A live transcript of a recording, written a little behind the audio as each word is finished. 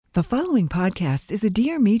The following podcast is a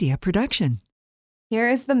Dear Media production. Here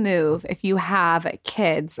is the move if you have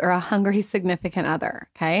kids or a hungry significant other,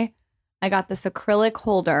 okay? I got this acrylic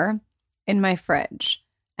holder in my fridge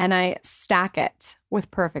and I stack it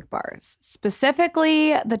with Perfect Bars,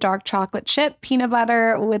 specifically the dark chocolate chip peanut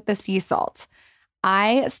butter with the sea salt.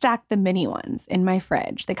 I stack the mini ones in my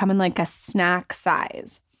fridge. They come in like a snack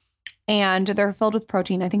size and they're filled with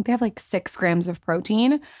protein. I think they have like 6 grams of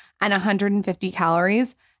protein and 150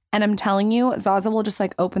 calories. And I'm telling you, Zaza will just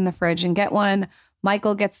like open the fridge and get one.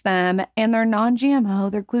 Michael gets them and they're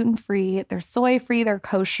non-GMO, they're gluten-free, they're soy-free, they're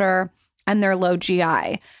kosher, and they're low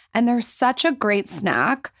GI. And they're such a great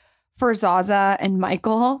snack for Zaza and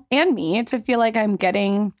Michael and me to feel like I'm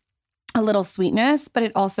getting a little sweetness, but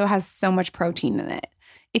it also has so much protein in it.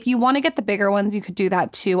 If you want to get the bigger ones, you could do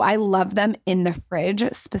that too. I love them in the fridge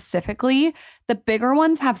specifically. The bigger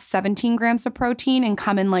ones have 17 grams of protein and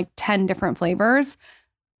come in like 10 different flavors.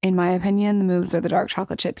 In my opinion, the moves are the dark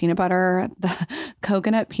chocolate chip peanut butter, the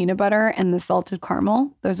coconut peanut butter, and the salted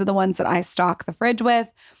caramel. Those are the ones that I stock the fridge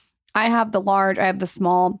with. I have the large, I have the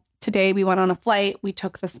small. Today we went on a flight. We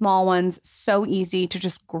took the small ones. So easy to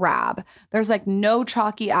just grab. There's like no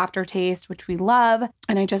chalky aftertaste, which we love.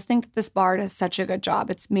 And I just think that this bar does such a good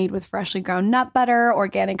job. It's made with freshly ground nut butter,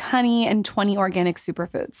 organic honey, and 20 organic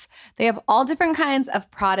superfoods. They have all different kinds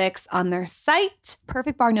of products on their site.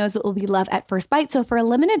 Perfect Bar knows it will be love at first bite. So for a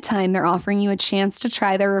limited time, they're offering you a chance to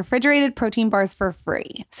try their refrigerated protein bars for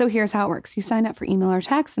free. So here's how it works. You sign up for email or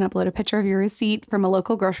text and upload a picture of your receipt from a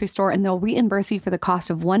local grocery store, and they'll reimburse you for the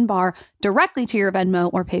cost of one bar directly to your Venmo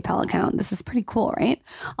or PayPal account. This is pretty cool, right?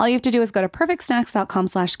 All you have to do is go to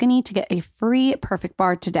perfectsnacks.com/skinny to get a free Perfect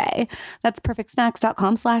Bar today. That's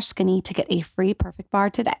perfectsnacks.com/skinny to get a free Perfect Bar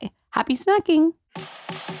today. Happy snacking.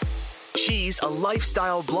 She's a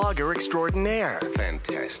lifestyle blogger extraordinaire.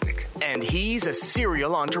 Fantastic. And he's a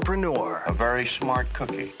serial entrepreneur. A very smart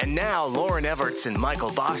cookie. And now Lauren Everts and Michael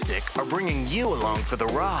Bosstick are bringing you along for the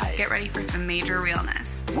ride. Get ready for some major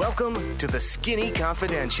realness. Welcome to the Skinny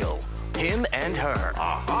Confidential. Him and her.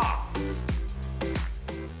 Aha!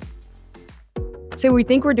 So we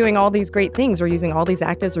think we're doing all these great things. We're using all these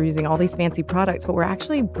actives, we're using all these fancy products, but we're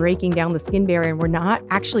actually breaking down the skin barrier and we're not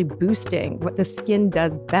actually boosting what the skin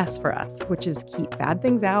does best for us, which is keep bad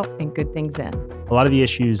things out and good things in. A lot of the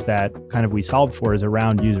issues that kind of we solved for is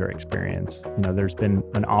around user experience. You know, there's been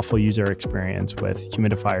an awful user experience with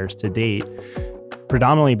humidifiers to date,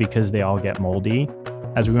 predominantly because they all get moldy.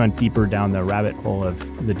 As we went deeper down the rabbit hole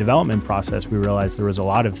of the development process, we realized there was a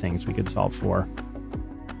lot of things we could solve for.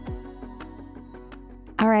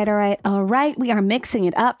 All right. We are mixing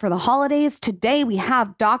it up for the holidays. Today we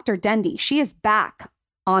have Dr. Dendy. She is back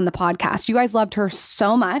on the podcast. You guys loved her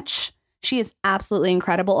so much. She is absolutely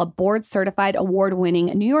incredible, a board-certified, award-winning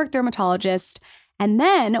New York dermatologist. And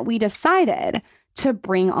then we decided to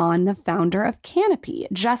bring on the founder of Canopy,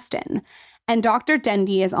 Justin. And Dr.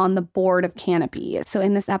 Dendy is on the board of Canopy. So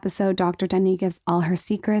in this episode, Dr. Dendy gives all her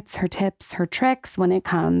secrets, her tips, her tricks when it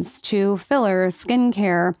comes to fillers,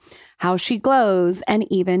 skincare, how she glows,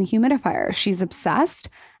 and even humidifiers. She's obsessed.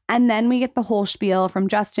 And then we get the whole spiel from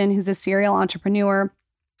Justin, who's a serial entrepreneur.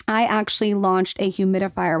 I actually launched a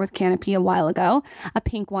humidifier with Canopy a while ago, a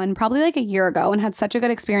pink one, probably like a year ago, and had such a good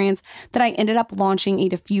experience that I ended up launching a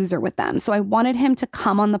diffuser with them. So I wanted him to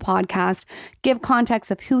come on the podcast, give context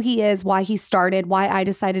of who he is, why he started, why I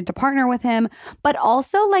decided to partner with him, but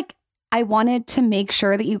also like I wanted to make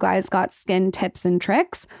sure that you guys got skin tips and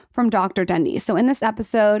tricks from Dr. Dendy. So in this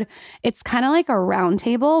episode, it's kind of like a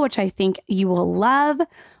roundtable, which I think you will love.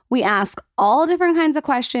 We ask all different kinds of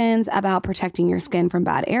questions about protecting your skin from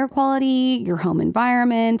bad air quality, your home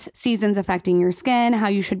environment, seasons affecting your skin, how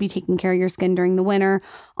you should be taking care of your skin during the winter,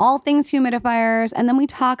 all things humidifiers. And then we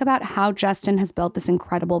talk about how Justin has built this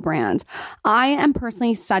incredible brand. I am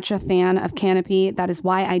personally such a fan of Canopy. That is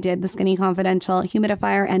why I did the Skinny Confidential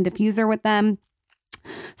humidifier and diffuser with them.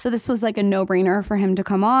 So this was like a no-brainer for him to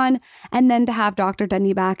come on. And then to have Dr.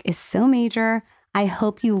 Dendy back is so major. I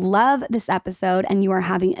hope you love this episode and you are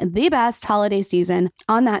having the best holiday season.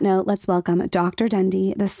 On that note, let's welcome Dr.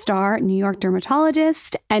 Dendy, the star New York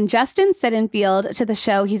dermatologist, and Justin Seidenfeld to the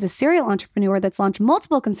show. He's a serial entrepreneur that's launched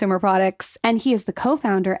multiple consumer products, and he is the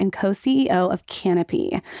co-founder and co-CEO of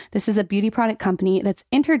Canopy. This is a beauty product company that's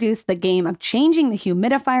introduced the game of changing the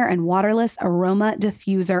humidifier and waterless aroma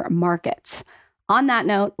diffuser market. On that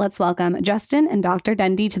note, let's welcome Justin and Dr.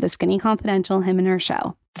 Dendy to the Skinny Confidential Him and Her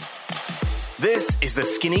show. This is the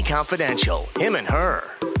Skinny Confidential, Him and Her.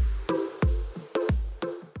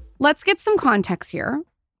 Let's get some context here.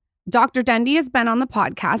 Dr. Dendy has been on the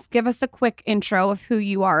podcast. Give us a quick intro of who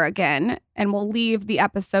you are again, and we'll leave the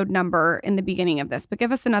episode number in the beginning of this, but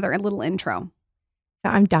give us a little intro. So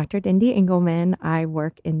I'm Dr. Dendy Engleman. I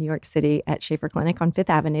work in New York City at Schaefer Clinic on Fifth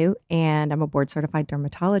Avenue, and I'm a board-certified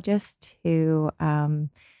dermatologist who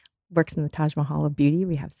works in the Taj Mahal of Beauty.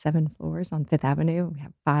 We have 7 floors on Fifth Avenue. We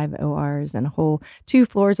have 5 ORs and a whole 2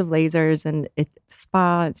 floors of lasers, and it's a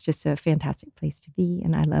spa. It's just a fantastic place to be,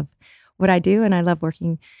 and I love what I do, and I love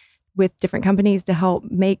working with different companies to help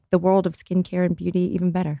make the world of skincare and beauty even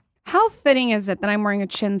better. How fitting is it that I'm wearing a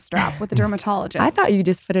chin strap with a dermatologist? I thought you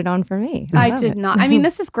just put it on for me. I did not. I mean,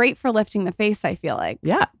 this is great for lifting the face, I feel like.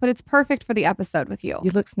 Yeah. But it's perfect for the episode with you.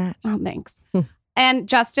 You look snatched. Oh, thanks. And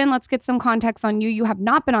Justin, let's get some context on you. You have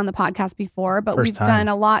not been on the podcast before, but we've done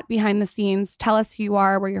a lot behind the scenes. Tell us who you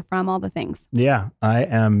are, where you're from, all the things. Yeah, I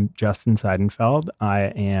am Justin Seidenfeld. I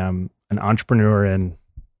am an entrepreneur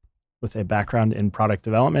with a background in product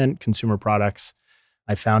development, consumer products.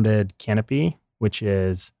 I founded Canopy, which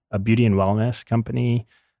is a beauty and wellness company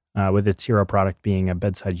with its hero product being a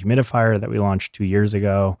bedside humidifier that we launched 2 years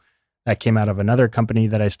ago. That came out of another company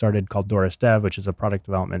that I started called Doris Dev, which is a product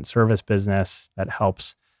development service business that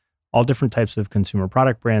helps all different types of consumer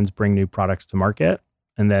product brands bring new products to market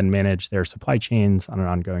and then manage their supply chains on an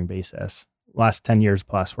ongoing basis. Last 10 years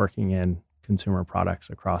plus working in consumer products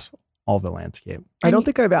across all the landscape. I don't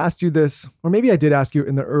think I've asked you this, or maybe I did ask you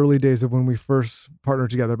in the early days of when we first partnered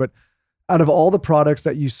together, but out of all the products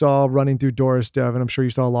that you saw running through Doris Dev, and I'm sure you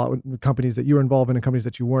saw a lot with companies that you were involved in and companies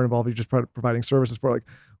that you weren't involved in, you're just providing services for, like,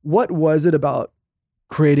 what was it about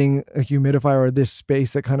creating a humidifier or this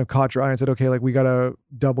space that kind of caught your eye and said, okay, like we got to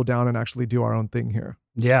double down and actually do our own thing here?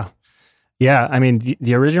 Yeah. I mean,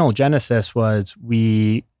 the original genesis was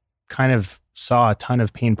we kind of saw a ton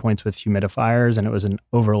of pain points with humidifiers, and it was an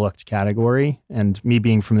overlooked category. And me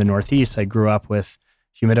being from the Northeast, I grew up with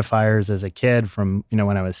humidifiers as a kid from,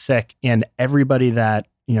 when I was sick, and everybody that,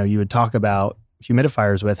 you would talk about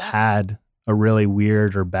humidifiers with had a really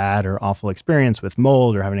weird or bad or awful experience with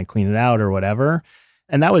mold or having to clean it out or whatever.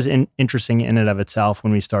 And that was interesting in and of itself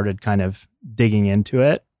when we started kind of digging into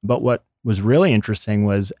it. But what was really interesting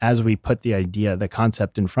was as we put the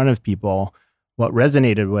concept in front of people, what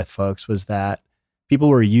resonated with folks was that people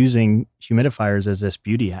were using humidifiers as this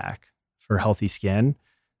beauty hack for healthy skin.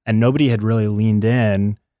 And nobody had really leaned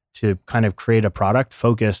in to kind of create a product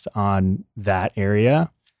focused on that area.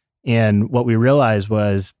 And what we realized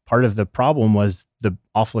was part of the problem was the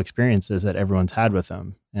awful experiences that everyone's had with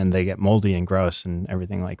them. And they get moldy and gross and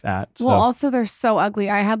everything like that. Well, also they're so ugly.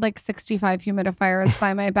 I had like 65 humidifiers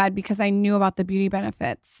by my bed because I knew about the beauty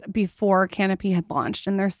benefits before Canopy had launched.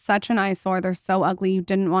 And they're such an eyesore. They're so ugly. You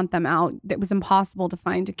didn't want them out. It was impossible to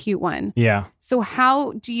find a cute one. Yeah. So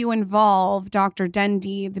how do you involve Dr.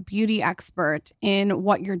 Dendy, the beauty expert, in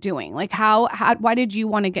what you're doing? Like why did you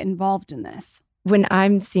want to get involved in this? When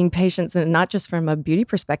I'm seeing patients, and not just from a beauty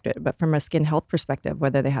perspective, but from a skin health perspective,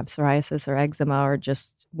 whether they have psoriasis or eczema or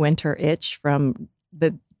just winter itch from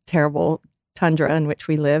the terrible tundra in which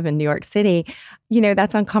we live in New York City,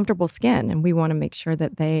 that's uncomfortable skin. And we want to make sure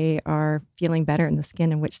that they are feeling better in the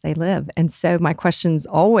skin in which they live. And so my questions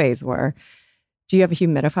always were, do you have a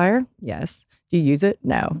humidifier? Yes. Do you use it?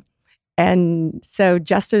 No. And so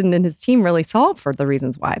Justin and his team really solve for the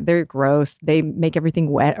reasons why. They're gross. They make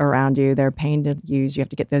everything wet around you. They're a pain to use. You have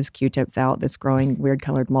to get those Q-tips out, this growing weird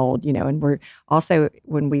colored mold, and we're also,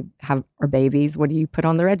 when we have our babies, what do you put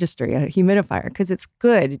on the registry? A humidifier, because it's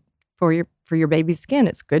good for your baby's skin.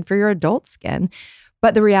 It's good for your adult skin.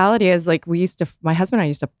 But the reality is, like, my husband and I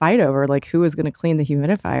used to fight over, like, who was going to clean the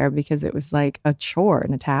humidifier because it was like a chore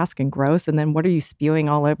and a task and gross. And then what are you spewing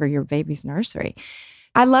all over your baby's nursery?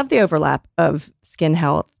 I love the overlap of skin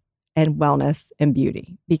health and wellness and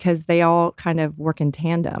beauty because they all kind of work in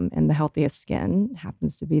tandem, and the healthiest skin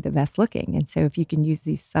happens to be the best looking. And so if you can use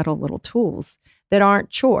these subtle little tools that aren't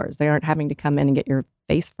chores, they aren't having to come in and get your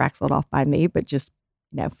face fraxeled off by me, but just,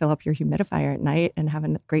 fill up your humidifier at night and have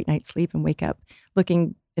a great night's sleep and wake up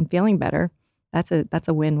looking and feeling better. That's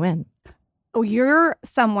a win-win. Oh, you're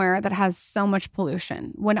somewhere that has so much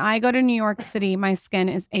pollution. When I go to New York City, my skin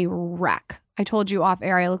is a wreck. I told you off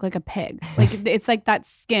air, I look like a pig. Like, it's like that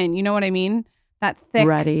skin. You know what I mean? That thick,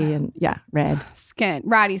 ruddy and red skin,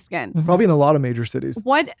 ratty skin. Probably in a lot of major cities.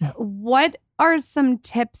 What are some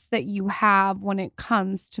tips that you have when it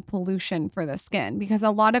comes to pollution for the skin? Because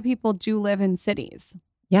a lot of people do live in cities.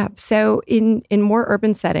 Yeah. So in more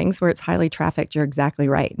urban settings where it's highly trafficked, you're exactly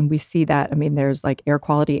right. And we see that. I mean, there's like air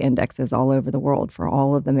quality indexes all over the world for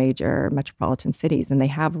all of the major metropolitan cities, and they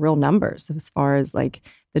have real numbers as far as like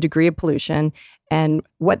the degree of pollution and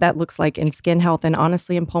what that looks like in skin health and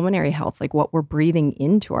honestly in pulmonary health, like what we're breathing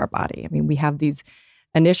into our body. I mean, we have these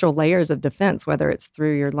initial layers of defense, whether it's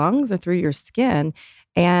through your lungs or through your skin,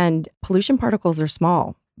 and pollution particles are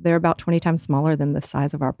small. They're about 20 times smaller than the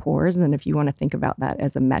size of our pores. And if you want to think about that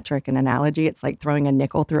as a metric and analogy, it's like throwing a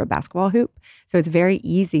nickel through a basketball hoop. So it's very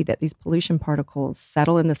easy that these pollution particles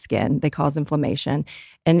settle in the skin. They cause inflammation.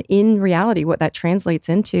 And in reality, what that translates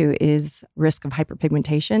into is risk of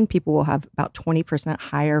hyperpigmentation. People will have about 20%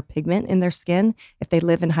 higher pigment in their skin if they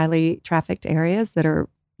live in highly trafficked areas that are,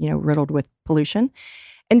 riddled with pollution.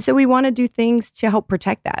 And so we want to do things to help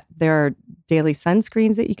protect that. There are daily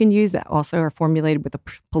sunscreens that you can use that also are formulated with a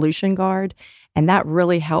pollution guard. And that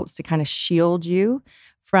really helps to kind of shield you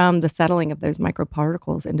from the settling of those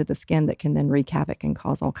microparticles into the skin that can then wreak havoc and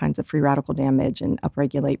cause all kinds of free radical damage and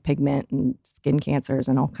upregulate pigment and skin cancers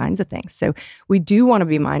and all kinds of things. So we do want to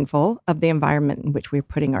be mindful of the environment in which we're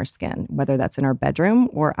putting our skin, whether that's in our bedroom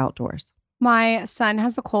or outdoors. My son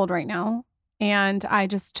has a cold right now. And I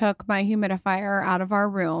just took my humidifier out of our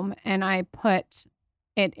room and I put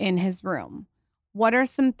it in his room. What are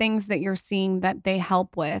some things that you're seeing that they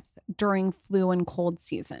help with during flu and cold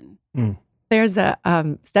season? There's a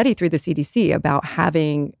study through the CDC about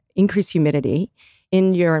having increased humidity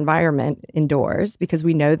in your environment indoors, because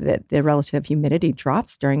we know that the relative humidity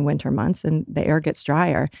drops during winter months and the air gets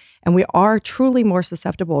drier. And we are truly more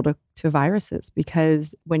susceptible to viruses,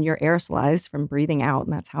 because when you're aerosolized from breathing out,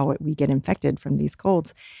 and that's how we get infected from these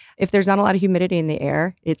colds, if there's not a lot of humidity in the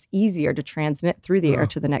air, it's easier to transmit through the air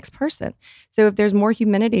to the next person. So if there's more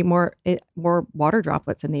humidity, more water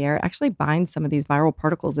droplets in the air, it actually binds some of these viral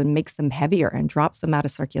particles and makes them heavier and drops them out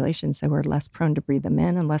of circulation. So we're less prone to breathe them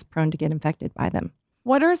in and less prone to get infected by them.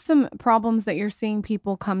 What are some problems that you're seeing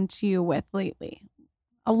people come to you with lately?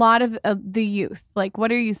 A lot of the youth, like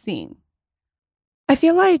what are you seeing? I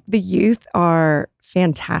feel like the youth are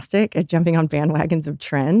fantastic at jumping on bandwagons of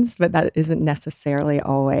trends, but that isn't necessarily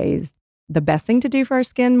always the best thing to do for our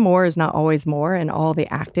skin. More is not always more, and all the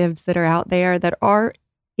actives that are out there that are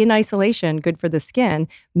in isolation good for the skin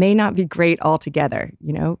may not be great altogether.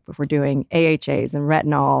 If we're doing AHAs and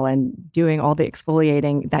retinol and doing all the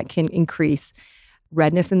exfoliating, that can increase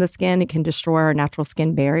redness in the skin. It can destroy our natural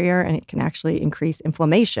skin barrier, and it can actually increase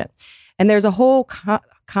inflammation. And there's a whole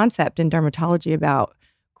concept in dermatology about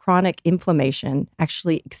chronic inflammation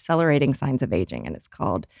actually accelerating signs of aging, and it's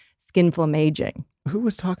called skinflammaging. Who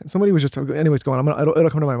was talking? Somebody was just talking. Anyways, go on. It'll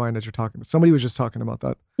come to my mind as you're talking. But somebody was just talking about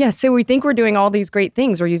that. Yeah. So we think we're doing all these great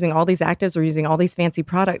things. We're using all these actives. We're using all these fancy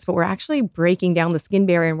products, but we're actually breaking down the skin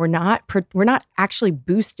barrier, and we're not actually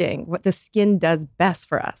boosting what the skin does best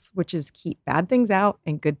for us, which is keep bad things out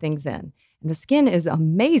and good things in. And the skin is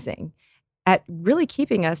amazing at really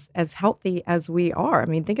keeping us as healthy as we are. I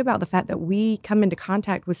mean, think about the fact that we come into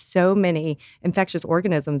contact with so many infectious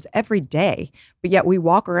organisms every day, but yet we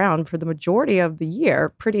walk around for the majority of the year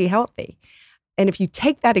pretty healthy. And if you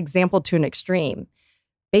take that example to an extreme,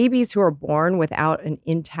 babies who are born without an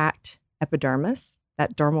intact epidermis,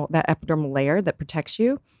 that epidermal layer that protects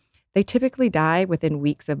you, they typically die within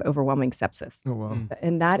weeks of overwhelming sepsis. Oh, wow.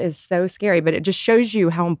 And that is so scary, but it just shows you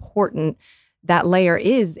how important that layer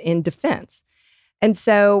is in defense. And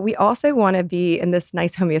so we also want to be in this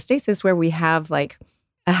nice homeostasis where we have like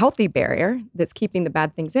a healthy barrier that's keeping the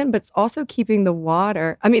bad things in, but it's also keeping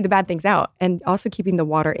the bad things out, and also keeping the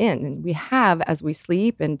water in. And we have, as we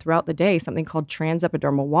sleep and throughout the day, something called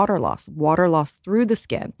transepidermal water loss through the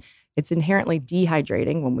skin. It's inherently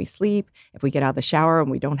dehydrating when we sleep. If we get out of the shower and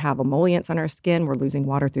we don't have emollients on our skin, we're losing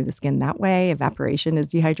water through the skin that way. Evaporation is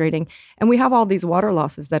dehydrating. And we have all these water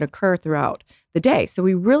losses that occur throughout the day. So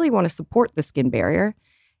we really want to support the skin barrier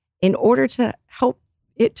in order to help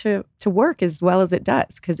it to work as well as it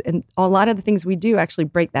does. Because a lot of the things we do actually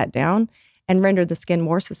break that down and render the skin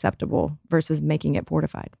more susceptible versus making it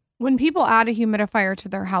fortified. When people add a humidifier to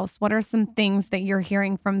their house, what are some things that you're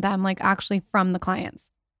hearing from them, like actually from the clients?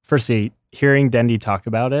 Firstly, hearing Dendy talk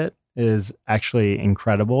about it is actually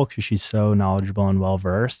incredible because she's so knowledgeable and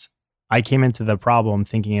well-versed. I came into the problem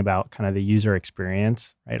thinking about kind of the user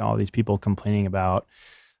experience, right? All these people complaining about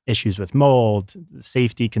issues with mold,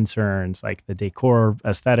 safety concerns, like the decor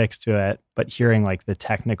aesthetics to it, but hearing like the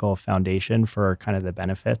technical foundation for kind of the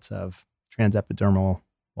benefits of transepidermal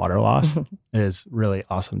water loss is really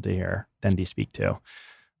awesome to hear Dendy speak to.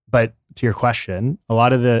 But to your question, a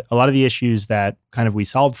lot of the issues that kind of we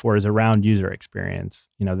solved for is around user experience.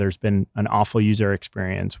 There's been an awful user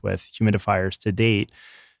experience with humidifiers to date,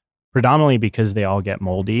 predominantly because they all get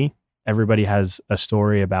moldy. Everybody has a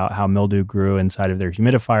story about how mildew grew inside of their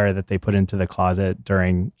humidifier that they put into the closet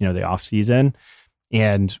during, the off season.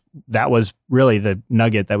 And that was really the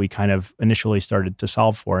nugget that we kind of initially started to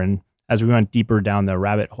solve for. And as we went deeper down the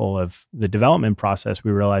rabbit hole of the development process,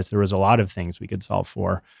 we realized there was a lot of things we could solve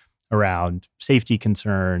for around safety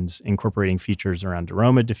concerns, incorporating features around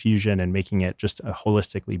aroma diffusion and making it just a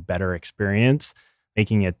holistically better experience,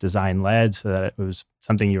 making it design-led so that it was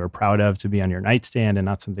something you were proud of to be on your nightstand and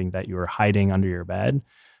not something that you were hiding under your bed.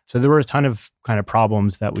 So there were a ton of kind of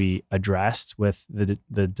problems that we addressed with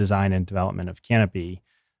the design and development of Canopy,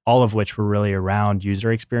 all of which were really around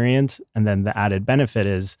user experience. And then the added benefit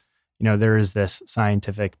is, there is this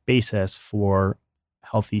scientific basis for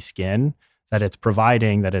healthy skin that it's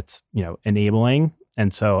providing, that it's, enabling.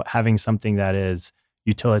 And so having something that is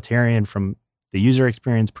utilitarian from the user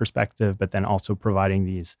experience perspective, but then also providing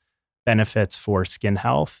these benefits for skin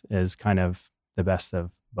health is kind of the best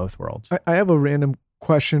of both worlds. I have a random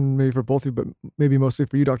question maybe for both of you, but maybe mostly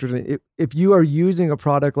for you, Dr. Dendy. If you are using a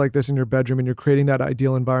product like this in your bedroom and you're creating that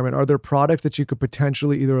ideal environment, are there products that you could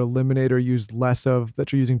potentially either eliminate or use less of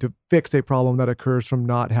that you're using to fix a problem that occurs from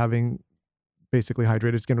not having basically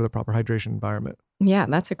hydrated skin or the proper hydration environment? Yeah,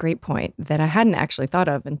 that's a great point that I hadn't actually thought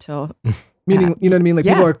of until... Meaning, you know what I mean? Like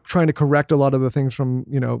people are trying to correct a lot of the things from,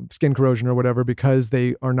 skin corrosion or whatever because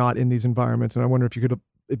they are not in these environments. And I wonder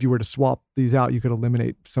if you were to swap these out, you could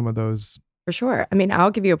eliminate some of those. For sure. I mean, I'll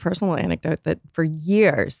give you a personal anecdote that for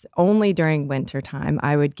years, only during winter time,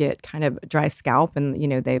 I would get kind of dry scalp and,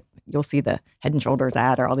 you'll see the Head and Shoulders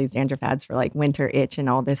ad or all these dandruff ads for like winter itch and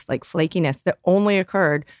all this like flakiness that only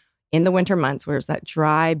occurred in the winter months, where it's that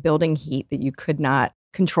dry building heat that you could not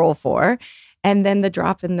control for. And then the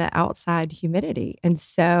drop in the outside humidity. And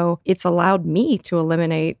so it's allowed me to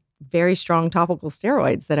eliminate very strong topical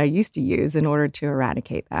steroids that I used to use in order to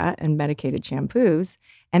eradicate that, and medicated shampoos.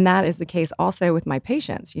 And that is the case also with my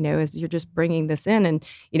patients, as you're just bringing this in. And,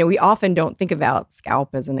 we often don't think about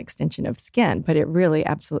scalp as an extension of skin, but it really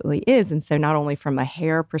absolutely is. And so not only from a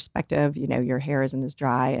hair perspective, your hair isn't as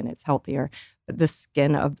dry and it's healthier, but the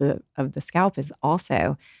skin of the scalp is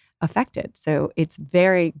also affected. So it's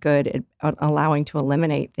very good at allowing to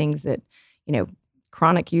eliminate things that,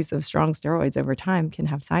 chronic use of strong steroids over time can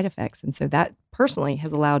have side effects. And so that personally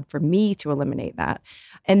has allowed for me to eliminate that.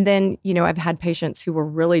 And then, I've had patients who were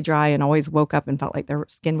really dry and always woke up and felt like their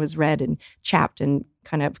skin was red and chapped and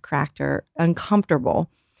kind of cracked or uncomfortable.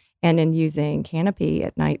 And in using Canopy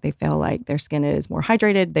at night, they feel like their skin is more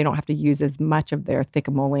hydrated. They don't have to use as much of their thick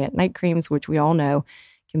emollient night creams, which we all know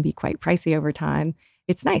can be quite pricey over time.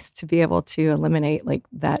 It's nice to be able to eliminate like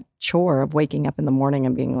that chore of waking up in the morning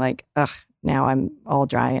and being like, ugh, now I'm all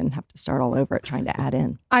dry and have to start all over it trying to add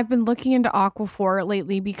in. I've been looking into Aquaphor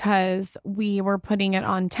lately because we were putting it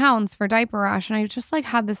on towns for diaper rash. And I just like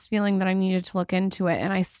had this feeling that I needed to look into it.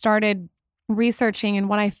 And I started researching. And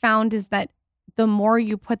what I found is that the more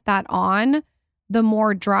you put that on, the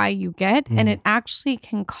more dry you get. And it actually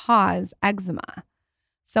can cause eczema.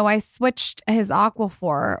 So I switched his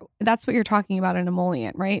Aquaphor. That's what you're talking about, an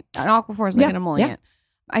emollient, right? An Aquaphor is like an emollient. Yeah.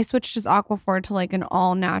 I switched his Aquaphor to like an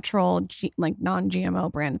all natural, like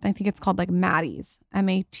non-GMO brand. I think it's called like Maty's,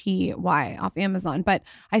 Maty off Amazon. But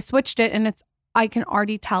I switched it and I can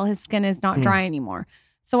already tell his skin is not dry anymore.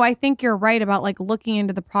 So I think you're right about like looking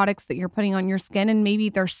into the products that you're putting on your skin, and maybe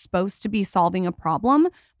they're supposed to be solving a problem,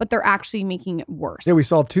 but they're actually making it worse. Yeah, we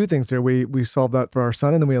solved two things there. We solved that for our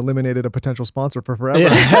son, and then we eliminated a potential sponsor for forever.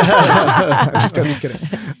 Yeah. I'm just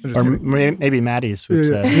kidding. Maybe Maddie's swoops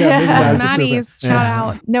in. Maddie's, shout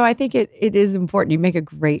out. No, I think it is important. You make a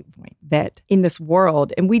great point that in this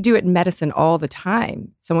world, and we do it in medicine all the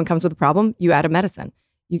time. Someone comes with a problem, you add a medicine.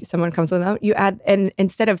 Someone comes with you add, and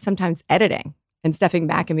instead of sometimes editing and stepping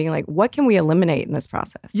back and being like, what can we eliminate in this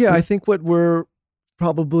process? Yeah, I think what we're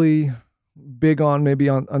probably big on maybe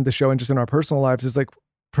on the show and just in our personal lives is like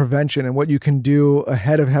prevention and what you can do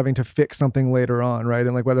ahead of having to fix something later on, right?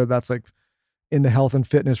 And like whether that's like in the health and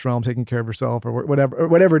fitness realm, taking care of yourself or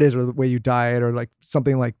whatever it is, or the way you diet or like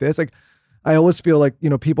something like this. Like I always feel like,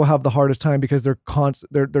 people have the hardest time because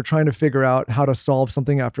they're trying to figure out how to solve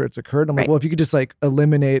something after it's occurred. I'm like, well, if you could just like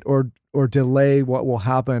eliminate or delay what will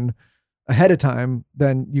happen, ahead of time,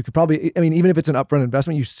 then you could probably, even if it's an upfront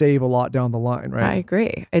investment, you save a lot down the line, right? I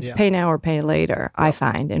agree. It's pay now or pay later, I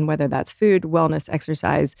find. And whether that's food, wellness,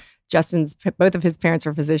 exercise, both of his parents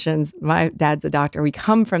are physicians. My dad's a doctor. We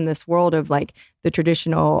come from this world of like the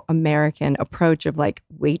traditional American approach of like,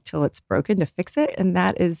 wait till it's broken to fix it. And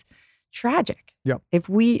that is tragic. Yep. If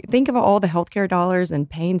we think of all the healthcare dollars and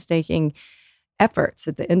painstaking efforts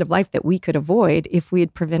at the end of life that we could avoid if we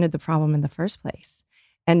had prevented the problem in the first place.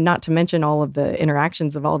 And not to mention all of the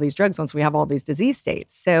interactions of all these drugs once we have all these disease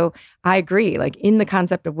states. So I agree, like in the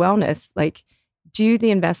concept of wellness, like do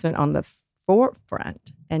the investment on the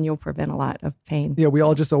forefront and you'll prevent a lot of pain. Yeah, we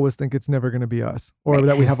all just always think it's never going to be us or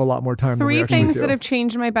that we have a lot more time than we 3 actually things do. that have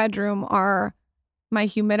changed my bedroom are my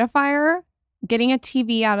humidifier, getting a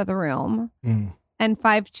TV out of the room, and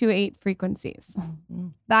 528 frequencies.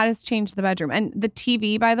 That has changed the bedroom. And the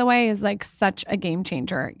TV, by the way, is like such a game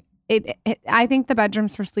changer. I think the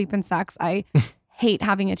bedroom's for sleep and sex. I hate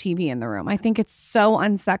having a TV in the room. I think it's so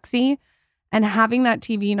unsexy. And having that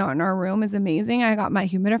TV in our room is amazing. I got my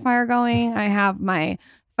humidifier going. I have my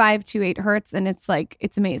 528 hertz, and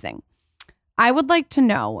it's amazing. I would like to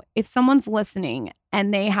know if someone's listening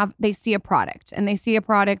and they see a product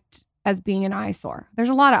as being an eyesore. There's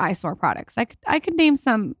a lot of eyesore products. I could name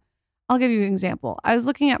some. I'll give you an example. I was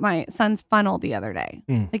looking at my son's funnel the other day.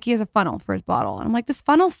 Like he has a funnel for his bottle. And I'm like, this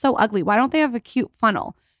funnel's so ugly. Why don't they have a cute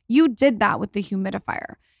funnel? You did that with the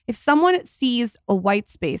humidifier. If someone sees a white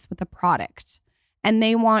space with a product and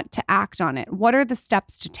they want to act on it, what are the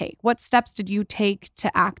steps to take? What steps did you take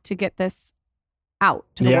to act to get this out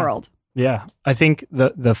to the world? Yeah. I think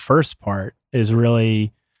the first part is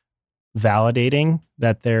really validating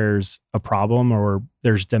that there's a problem or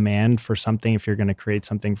there's demand for something if you're going to create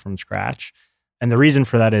something from scratch. And the reason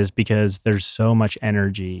for that is because there's so much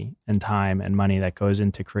energy and time and money that goes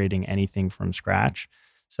into creating anything from scratch.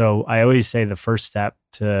 So I always say the first step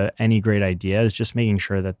to any great idea is just making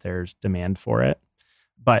sure that there's demand for it.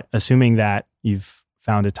 But assuming that you've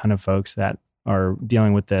found a ton of folks that are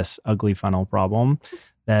dealing with this ugly funnel problem,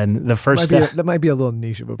 then the first step... that might be a little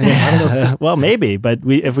niche of a problem. I don't know. Well, maybe, but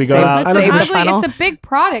if we go out... It's a big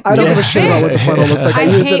product. I don't give a shit about what the funnel looks like.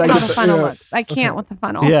 I hate how the funnel looks. I can't with the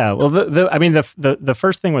funnel. Yeah, well, the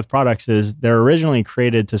first thing with products is they're originally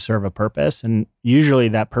created to serve a purpose, and usually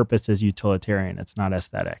that purpose is utilitarian. It's not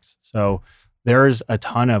aesthetics. So there's a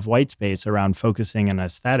ton of white space around focusing on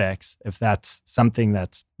aesthetics if that's something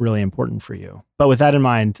that's really important for you. But with that in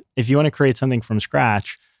mind, if you want to create something from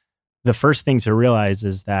scratch, the first thing to realize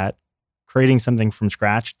is that creating something from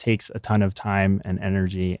scratch takes a ton of time and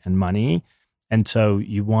energy and money. And so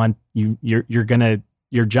you're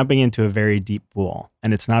jumping into a very deep pool,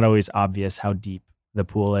 and it's not always obvious how deep the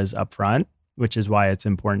pool is up front, which is why it's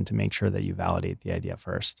important to make sure that you validate the idea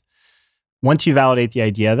first. Once you validate the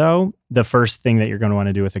idea though, the first thing that you're going to want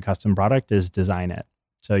to do with a custom product is design it.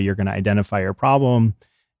 So you're going to identify your problem,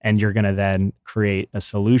 and you're going to then create a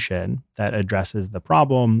solution that addresses the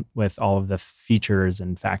problem with all of the features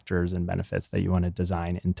and factors and benefits that you want to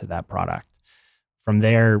design into that product. From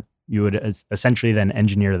there, you would essentially then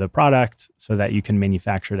engineer the product so that you can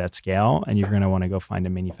manufacture it at scale, and you're going to want to go find a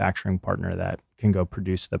manufacturing partner that can go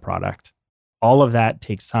produce the product. All of that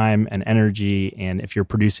takes time and energy, and if you're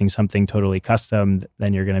producing something totally custom,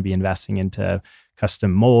 then you're going to be investing into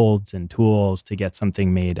custom molds and tools to get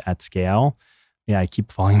something made at scale. Yeah, I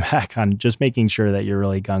keep falling back on just making sure that you're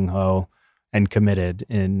really gung-ho and committed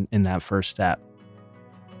in that first step.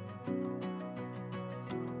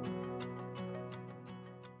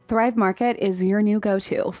 Thrive Market is your new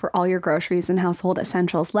go-to for all your groceries and household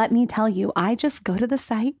essentials. Let me tell you, I just go to the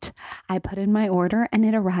site, I put in my order, and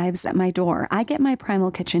it arrives at my door. I get my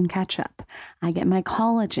Primal Kitchen ketchup, I get my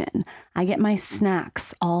collagen, I get my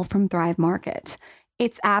snacks, all from Thrive Market.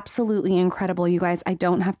 It's absolutely incredible, you guys. I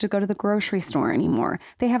don't have to go to the grocery store anymore.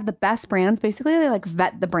 They have the best brands. Basically, they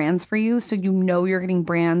vet the brands for you, so you know you're getting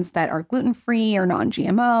brands that are gluten-free or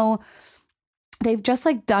non-GMO. They've just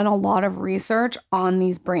done a lot of research on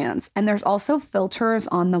these brands. And there's also filters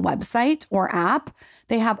on the website or app.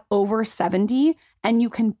 They have over 70, and you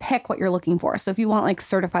can pick what you're looking for. So if you want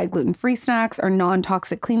certified gluten-free snacks or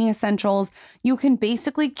non-toxic cleaning essentials, you can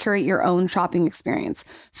basically curate your own shopping experience.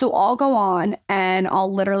 So I'll go on and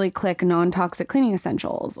I'll literally click non-toxic cleaning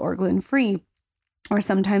essentials or gluten-free. Or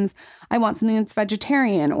sometimes I want something that's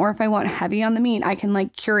vegetarian, or if I want heavy on the meat, I can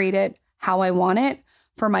curate it how I want it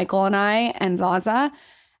for Michael and I and Zaza.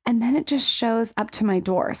 And then it just shows up to my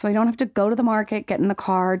door. So I don't have to go to the market, get in the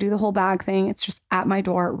car, do the whole bag thing. It's just at my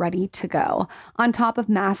door, ready to go. On top of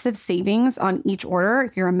massive savings on each order,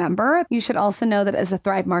 if you're a member, you should also know that as a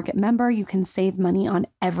Thrive Market member, you can save money on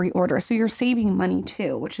every order. So you're saving money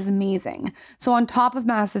too, which is amazing. So on top of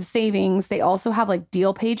massive savings, they also have like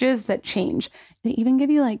deal pages that change. They even give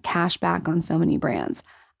you like cash back on so many brands.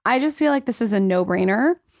 I just feel like this is a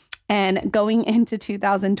no-brainer. And going into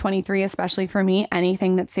 2023, especially for me,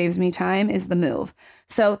 anything that saves me time is the move.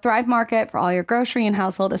 So Thrive Market for all your grocery and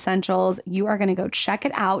household essentials, you are going to go check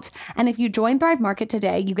it out. And if you join Thrive Market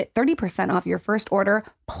today, you get 30% off your first order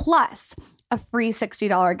plus a free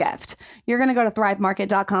 $60 gift. You're going to go to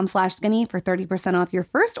thrivemarket.com/skinny for 30% off your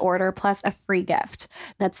first order plus a free gift.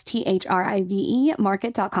 That's THRIVE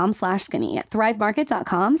market.com/skinny.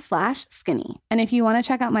 Thrivemarket.com/skinny. And if you want to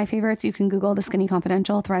check out my favorites, you can Google the Skinny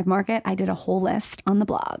Confidential Thrive Market. I did a whole list on the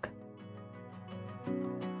blog.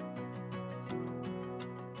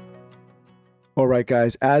 All right,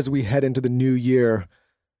 guys, as we head into the new year,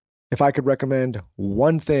 if I could recommend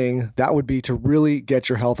one thing, that would be to really get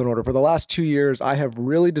your health in order. For the last 2 years, I have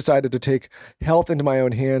really decided to take health into my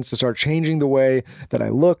own hands, to start changing the way that I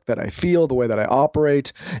look, that I feel, the way that I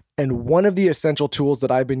operate. And one of the essential tools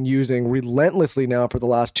that I've been using relentlessly now for the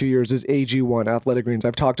last 2 years is AG1, Athletic Greens.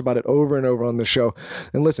 I've talked about it over and over on the show.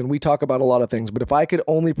 And listen, we talk about a lot of things, but if I could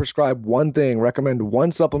only prescribe one thing, recommend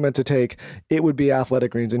one supplement to take, it would be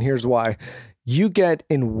Athletic Greens. And here's why. You get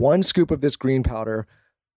in one scoop of this green powder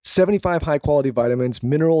 75 high-quality vitamins,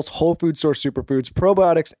 minerals, whole food source superfoods,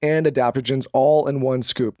 probiotics, and adaptogens all in one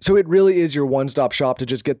scoop. So it really is your one-stop shop to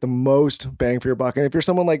just get the most bang for your buck. And if you're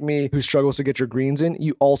someone like me who struggles to get your greens in,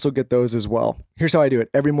 you also get those as well. Here's how I do it.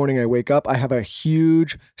 Every morning I wake up, I have a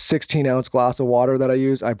huge 16-ounce glass of water that I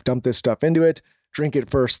use. I've dumped this stuff into it. Drink it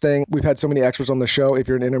first thing. We've had so many experts on the show. If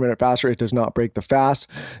you're an intermittent faster, it does not break the fast.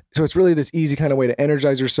 So it's really this easy kind of way to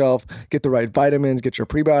energize yourself, get the right vitamins, get your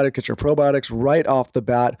prebiotics, get your probiotics right off the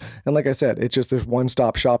bat. And like I said, it's just this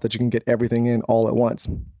one-stop shop that you can get everything in all at once.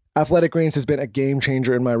 Athletic Greens has been a game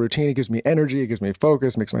changer in my routine. It gives me energy, it gives me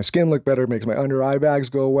focus, makes my skin look better, makes my under eye bags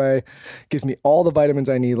go away, gives me all the vitamins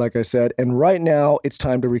I need, like I said. And right now, it's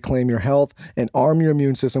time to reclaim your health and arm your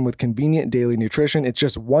immune system with convenient daily nutrition. It's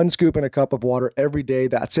just one scoop in a cup of water every day.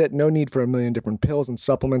 That's it. No need for a million different pills and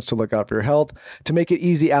supplements to look out for your health. To make it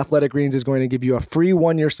easy, Athletic Greens is going to give you a free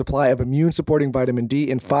 1-year supply of immune-supporting vitamin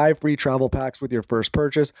D and 5 free travel packs with your first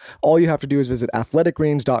purchase. All you have to do is visit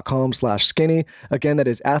athleticgreens.com/skinny. Again, that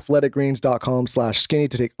is athleticgreens.com/skinny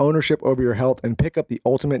to take ownership over your health and pick up the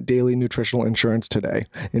ultimate daily nutritional insurance today.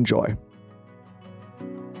 Enjoy.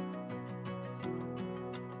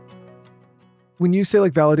 When you say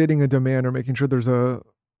like validating a demand or making sure there's a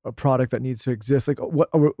product that needs to exist, like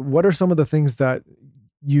what are some of the things that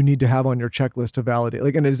you need to have on your checklist to validate?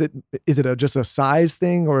 Like, and is it just a size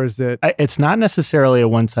thing, or is it? It's not necessarily a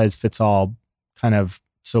one size fits all kind of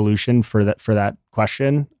solution for that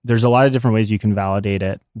question. There's a lot of different ways you can validate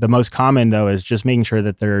it. The most common though is just making sure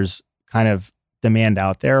that there's kind of demand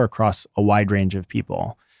out there across a wide range of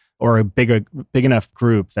people, or a big enough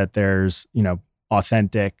group that there's,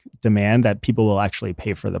 authentic demand that people will actually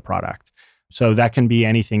pay for the product. So that can be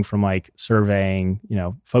anything from like surveying,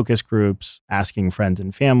 focus groups, asking friends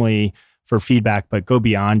and family for feedback, but go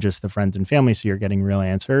beyond just the friends and family so you're getting real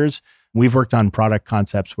answers. We've worked on product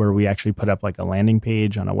concepts where we actually put up like a landing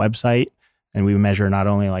page on a website, and we measure not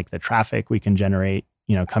only like the traffic we can generate,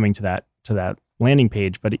 coming to that landing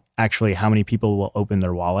page, but actually how many people will open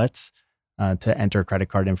their wallets to enter credit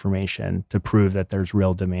card information to prove that there's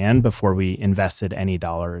real demand before we invested any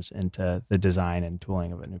dollars into the design and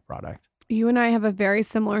tooling of a new product. You and I have a very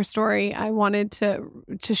similar story. I wanted to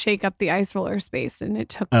shake up the ice roller space, and it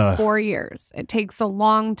took 4 years. It takes a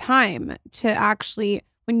long time to actually,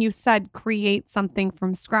 when you said create something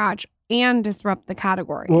from scratch and disrupt the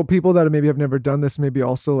category. Well, people that maybe have never done this, maybe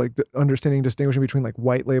also like distinguishing between like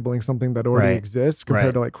white labeling something that already exists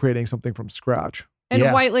compared to like creating something from scratch. And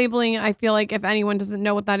white labeling, I feel like if anyone doesn't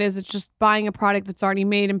know what that is, it's just buying a product that's already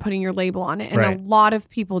made and putting your label on it. And a lot of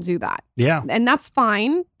people do that. Yeah. And that's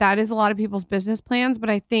fine. That is a lot of people's business plans. But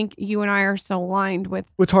I think you and I are so aligned with...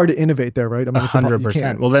 It's hard to innovate there, right? I mean,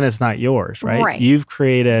 100%. Well, then it's not yours, right? You've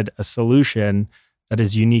created a solution that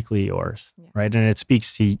is uniquely yours, right? And it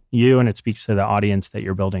speaks to you and it speaks to the audience that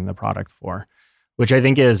you're building the product for, which I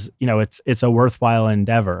think is, it's a worthwhile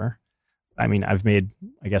endeavor. I mean, I've made,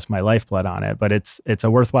 I guess, my lifeblood on it, but it's a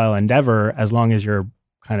worthwhile endeavor as long as you're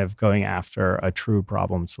kind of going after a true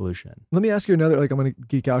problem solution. Let me ask you another, I'm going to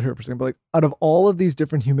geek out here for a second, but like out of all of these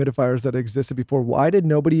different humidifiers that existed before, why did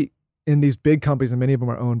nobody in these big companies, and many of them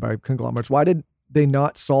are owned by conglomerates, why did they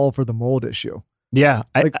not solve for the mold issue? Yeah,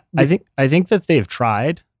 I think that they've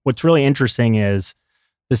tried. What's really interesting is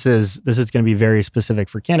this is going to be very specific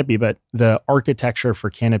for Canopy, but the architecture for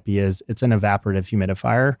Canopy is it's an evaporative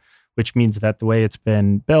humidifier, which means that the way it's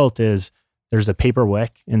been built is there's a paper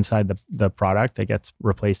wick inside the product that gets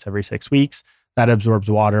replaced every 6 weeks. That absorbs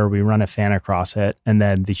water. We run a fan across it, and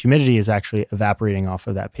then the humidity is actually evaporating off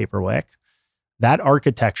of that paper wick. That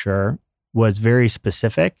architecture was very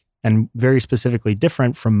specific and very specifically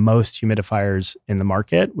different from most humidifiers in the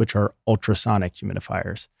market, which are ultrasonic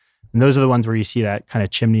humidifiers. And those are the ones where you see that kind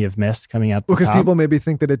of chimney of mist coming out the top. Because people maybe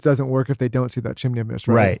think that it doesn't work if they don't see that chimney of mist,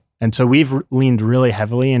 right? Right. And so we've leaned really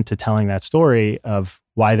heavily into telling that story of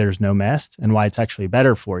why there's no mist and why it's actually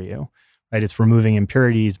better for you, right? It's removing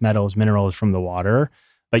impurities, metals, minerals from the water,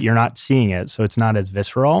 but you're not seeing it. So it's not as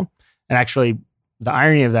visceral. And actually, the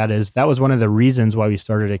irony of that is that was one of the reasons why we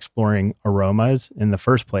started exploring aromas in the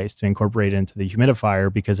first place to incorporate into the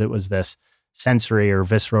humidifier, because it was this sensory or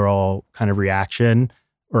visceral kind of reaction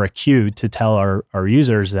or a cue to tell our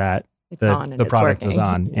users that the product was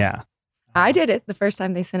on. Yeah. I did it the first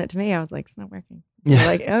time they sent it to me. I was like, it's not working. They're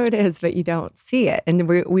like, oh, it is, but you don't see it. And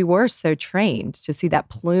we were so trained to see that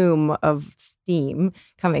plume of steam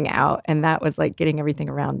coming out. And that was like getting everything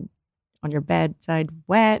around on your bedside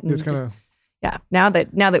wet. And yeah. Now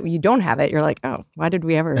that you don't have it, you're like, oh, why did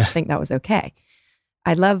we ever think that was okay?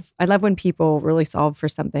 I love when people really solve for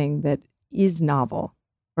something that is novel,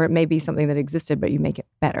 or it may be something that existed, but you make it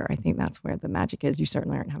better. I think that's where the magic is. You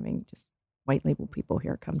certainly aren't having just white label people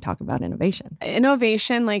here come talk about innovation.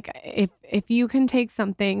 Innovation, like if you can take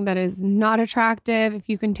something that is not attractive, if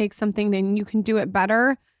you can take something, then you can do it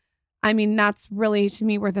better. I mean, that's really, to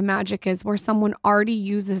me, where the magic is, where someone already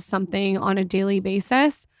uses something on a daily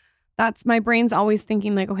basis. That's my brain's always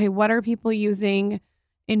thinking like, okay, what are people using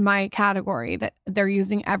in my category that they're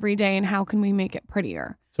using every day, and how can we make it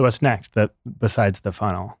prettier? So what's next besides the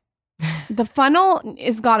funnel? The funnel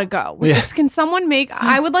is got to go. Yeah. Can someone make,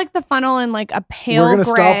 I would like the funnel in like a pale We're going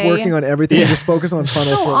to gray. stop working on everything and just focus on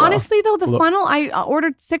funnels for a while. Honestly though, the funnel, I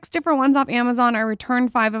ordered 6 different ones off Amazon. I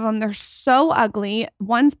returned 5 of them. They're so ugly.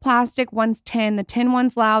 One's plastic, one's tin. The tin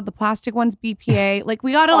one's loud. The plastic one's BPA. Like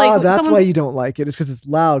we got to like. That's why you don't like it. It's because it's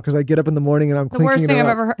loud. Because I get up in the morning and I'm clinking. The worst thing I've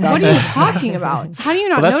ever heard. What are you talking about? How do you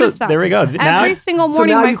not notice that? There we go. Every single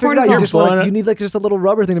morning, so now my you figured out you need like just a little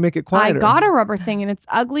rubber thing to make it quieter. I got a rubber thing and it's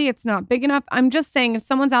ugly. It's not big enough. I'm just saying, if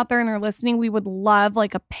someone's out there and they're listening, we would love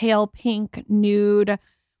like a pale pink, nude,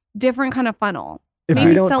 different kind of funnel. If Maybe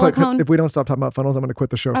we don't silicone. if we don't stop talking about funnels, I'm going to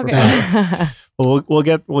quit the show. Okay. Well, we'll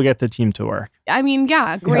get the team to work. I mean,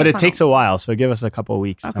 yeah, great. But it funnel. takes a while, so give us a couple of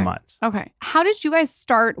weeks to months. Okay. How did you guys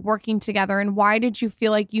start working together, and why did you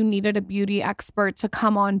feel like you needed a beauty expert to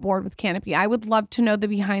come on board with Canopy? I would love to know the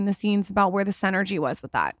behind the scenes about where the synergy was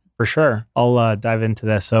with that. For sure. I'll dive into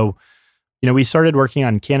this. So, we started working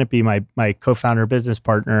on Canopy, my co-founder, business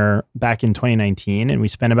partner, back in 2019, and we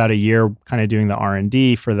spent about a year kind of doing the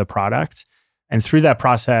R&D for the product. And through that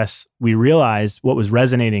process, we realized what was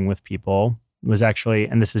resonating with people was actually,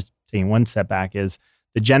 and this is taking one step back, is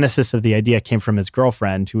the genesis of the idea came from his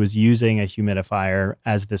girlfriend, who was using a humidifier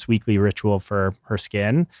as this weekly ritual for her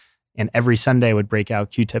skin, and every Sunday would break out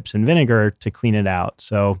Q-tips and vinegar to clean it out.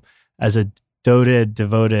 So as a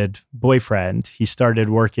devoted boyfriend, he started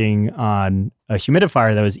working on a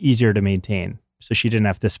humidifier that was easier to maintain. So she didn't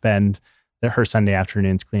have to spend her Sunday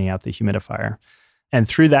afternoons cleaning out the humidifier. And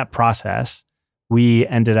through that process, we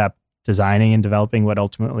ended up designing and developing what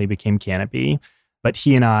ultimately became Canopy. But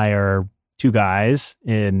he and I are 2 guys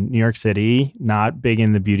in New York City, not big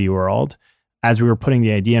in the beauty world. As we were putting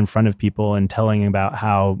the idea in front of people and telling about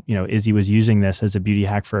how, Izzy was using this as a beauty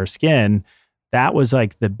hack for her skin, that was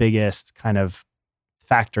like the biggest kind of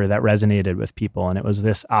factor that resonated with people. And it was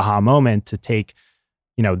this aha moment to take,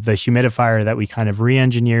 the humidifier that we kind of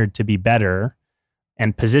re-engineered to be better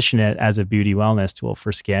and position it as a beauty wellness tool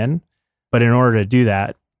for skin. But in order to do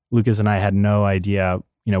that, Lucas and I had no idea,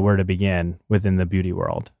 where to begin within the beauty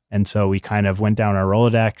world. And so we kind of went down our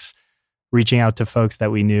Rolodex, reaching out to folks that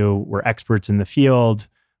we knew were experts in the field.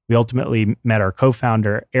 We ultimately met our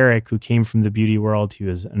co-founder, Eric, who came from the beauty world. He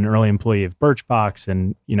was an early employee of Birchbox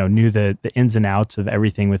and, knew the ins and outs of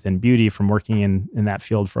everything within beauty from working in that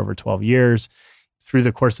field for over 12 years. Through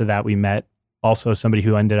the course of that, we met also somebody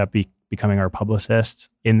who ended up becoming our publicist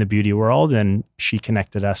in the beauty world, and she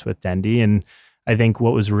connected us with Dendy. And I think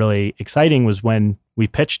what was really exciting was when we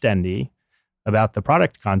pitched Dendy about the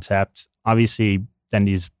product concept. Obviously,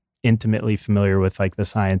 Dendy's intimately familiar with like the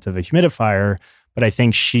science of a humidifier, but I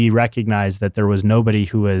think she recognized that there was nobody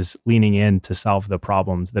who was leaning in to solve the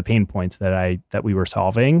problems, the pain points that we were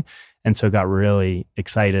solving. And so got really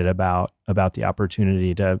excited about the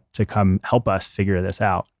opportunity to come help us figure this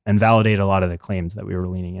out and validate a lot of the claims that we were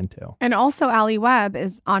leaning into. And also Allie Webb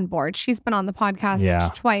is on board. She's been on the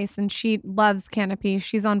podcast twice and she loves Canopy.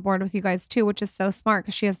 She's on board with you guys too, which is so smart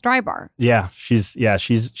because she has dry bar. Yeah, she's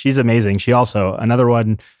amazing. She also, another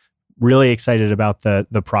one, really excited about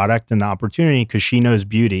the product and the opportunity because she knows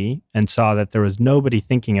beauty and saw that there was nobody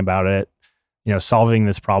thinking about it, solving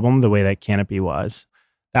this problem the way that Canopy was.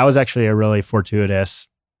 That was actually a really fortuitous,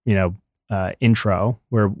 intro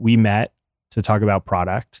where we met to talk about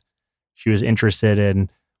product. She was interested in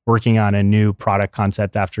working on a new product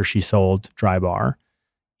concept after she sold Dry Bar.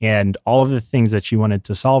 And all of the things that she wanted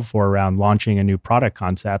to solve for around launching a new product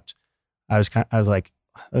concept, I was like,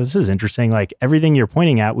 oh, this is interesting. Like everything you're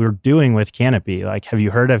pointing at, we were doing with Canopy. Like, have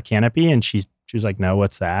you heard of Canopy? And she was like, no,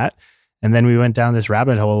 what's that? And then we went down this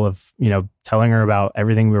rabbit hole of, telling her about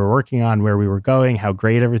everything we were working on, where we were going, how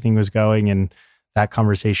great everything was going. And that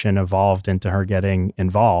conversation evolved into her getting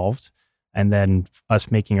involved and then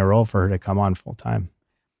us making a role for her to come on full time.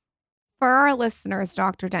 For our listeners,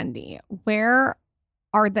 Dr. Dendy, where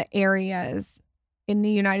are the areas in the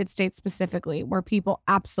United States specifically where people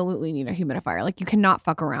absolutely need a humidifier? Like you cannot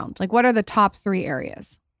fuck around. Like what are the top 3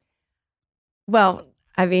 areas? Well,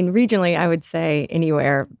 I mean, regionally, I would say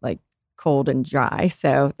anywhere like cold and dry.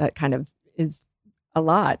 So that kind of is a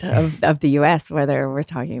lot of the U.S., whether we're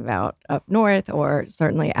talking about up north or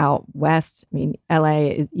certainly out west. I mean,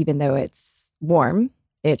 LA, even though it's warm,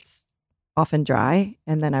 it's often dry.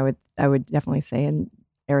 And then I would definitely say in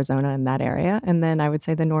Arizona in that area. And then I would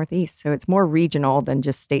say the Northeast. So it's more regional than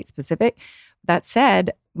just state specific. That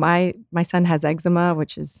said, my son has eczema,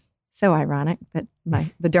 which is so ironic that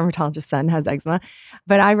the dermatologist's son has eczema,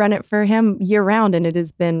 but I run it for him year round. And it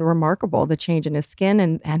has been remarkable, the change in his skin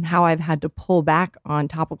and how I've had to pull back on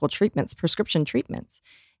topical treatments, prescription treatments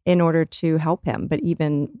in order to help him. But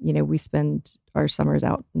even, we spend our summers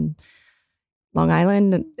out in Long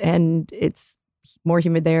Island and it's more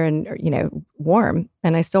humid there and, warm.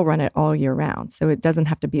 And I still run it all year round. So it doesn't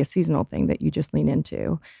have to be a seasonal thing that you just lean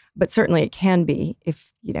into. But certainly it can be if,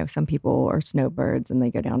 some people are snowbirds and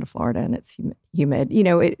they go down to Florida and it's humid.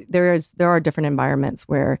 There are different environments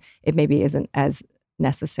where it maybe isn't as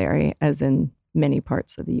necessary as in many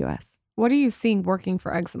parts of the U.S. What are you seeing working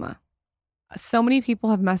for eczema? So many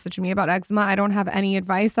people have messaged me about eczema. I don't have any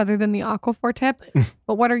advice other than the Aquaphor tip.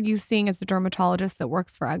 But what are you seeing as a dermatologist that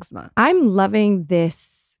works for eczema? I'm loving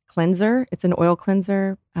this cleanser. It's an oil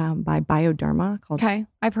cleanser by Bioderma called. Okay,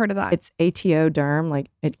 I've heard of that. It's ATO Derm, like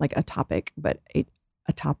atopic, but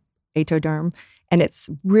Atoderm, and it's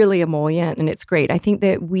really emollient and it's great. I think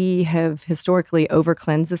that we have historically over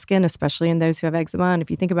cleansed the skin, especially in those who have eczema. And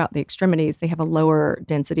if you think about the extremities, they have a lower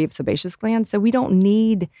density of sebaceous glands, so we don't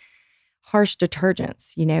need harsh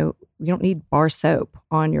detergents. We don't need bar soap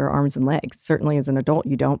on your arms and legs. Certainly as an adult,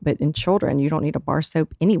 you don't, but in children, you don't need a bar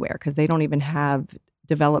soap anywhere because they don't even have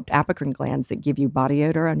developed apocrine glands that give you body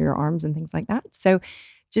odor under your arms and things like that. So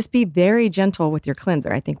just be very gentle with your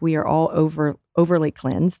cleanser. I think we are all overly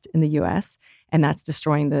cleansed in the U.S., and that's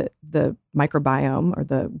destroying the microbiome or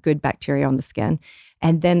the good bacteria on the skin.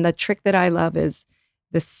 And then the trick that I love is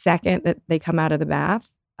the second that they come out of the bath,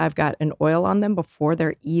 I've got an oil on them before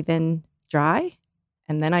they're even dry,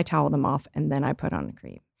 and then I towel them off, and then I put on a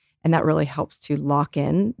cream. And that really helps to lock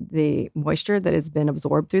in the moisture that has been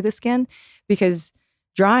absorbed through the skin, because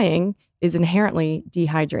drying is inherently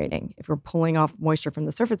dehydrating. If we're pulling off moisture from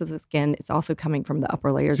the surface of the skin, it's also coming from the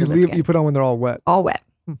upper layers of the skin. You put on when they're all wet. All wet.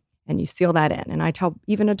 And you seal that in. And I tell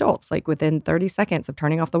even adults, like within 30 seconds of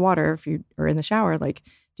turning off the water, if you are in the shower, like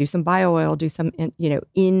do some bio oil, do some,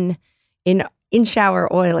 in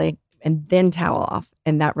shower oiling, and then towel off.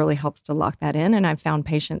 And that really helps to lock that in. And I've found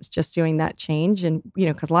patients just doing that change. And,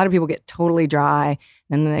 because a lot of people get totally dry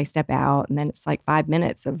and then they step out and then it's like 5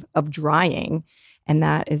 minutes of drying. And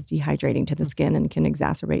that is dehydrating to the skin and can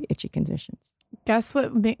exacerbate itchy conditions. Guess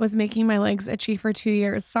what was making my legs itchy for 2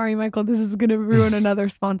 years? Sorry, Michael, this is going to ruin another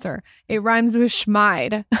sponsor. It rhymes with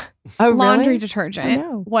Schmide. Laundry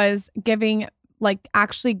detergent was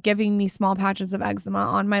actually giving me small patches of eczema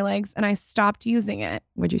on my legs, and I stopped using it.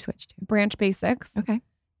 What'd you switch to? Branch Basics. Okay.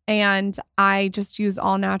 And I just use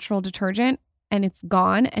all natural detergent and it's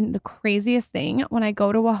gone. And the craziest thing, when I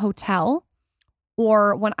go to a hotel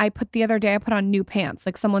or when the other day I put on new pants,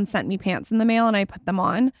 like someone sent me pants in the mail and I put them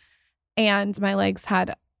on and my legs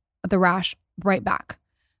had the rash right back.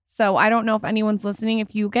 So I don't know if anyone's listening.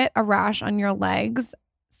 If you get a rash on your legs,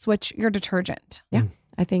 switch your detergent. Yeah.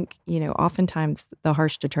 I think, oftentimes the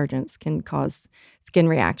harsh detergents can cause skin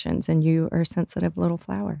reactions, and you are a sensitive little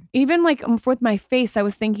flower. Even like with my face, I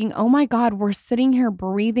was thinking, oh my God, we're sitting here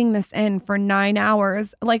breathing this in for 9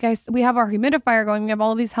 hours. Like we have our humidifier going. We have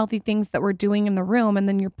all these healthy things that we're doing in the room. And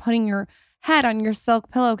then you're putting your head on your silk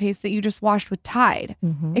pillowcase that you just washed with Tide.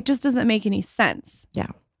 Mm-hmm. It just doesn't make any sense. Yeah.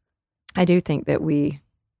 I do think that we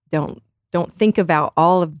don't think about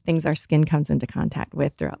all of the things our skin comes into contact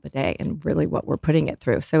with throughout the day and really what we're putting it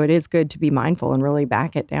through. So it is good to be mindful and really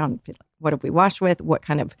back it down. What have we washed with?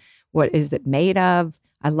 What is it made of?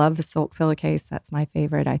 I love the silk pillowcase. That's my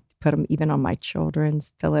favorite. I put them even on my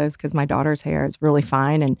children's pillows because my daughter's hair is really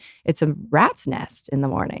fine and it's a rat's nest in the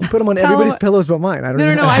morning. You put them on everybody's pillows but mine. I don't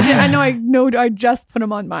know. No. I know. I just put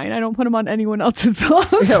them on mine. I don't put them on anyone else's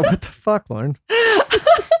pillows. Yeah, what the fuck, Lauren?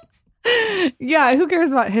 Yeah, who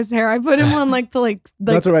cares about his hair? I put him on like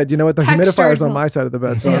That's all right. You know what? The humidifier's on my side of the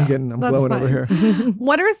bed, so Yeah, I'm glowing over here.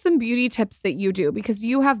 What are some beauty tips that you do? Because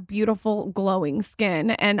you have beautiful glowing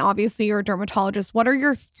skin and obviously you're a dermatologist. What are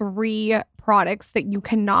your 3 products that you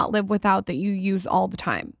cannot live without that you use all the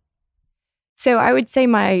time? So I would say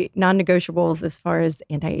my non-negotiables as far as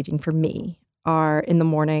anti-aging for me are in the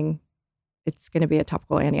morning. It's going to be a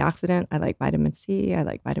topical antioxidant. I like vitamin C. I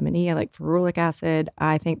like vitamin E. I like ferulic acid.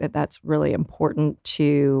 I think that that's really important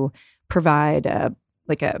to provide a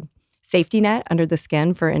safety net under the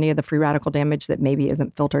skin for any of the free radical damage that maybe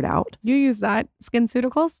isn't filtered out. You use that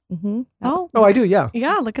SkinCeuticals? Mm-hmm. Oh, I do. Yeah.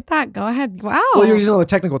 Yeah. Look at that. Go ahead. Wow. Well, you're using all the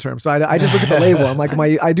technical terms, so I just look at the label. I'm like,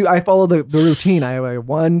 I follow the routine. I have like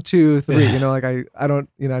 1, 2, 3. I don't. I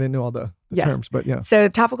didn't know all the terms, but yeah. So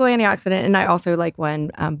topical antioxidant, and I also like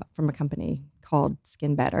one from a company called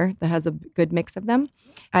Skin Better that has a good mix of them.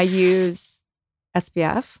 I use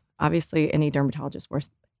SPF. Obviously, any dermatologist worth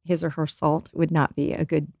his or her salt would not be a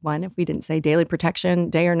good one if we didn't say daily protection,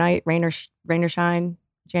 day or night, rain or shine,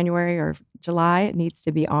 January or July. It needs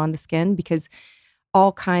to be on the skin because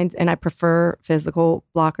all kinds, and I prefer physical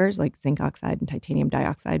blockers like zinc oxide and titanium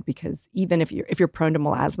dioxide because even if you're prone to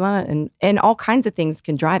melasma and all kinds of things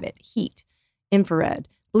can drive it, heat, infrared,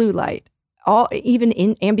 blue light, even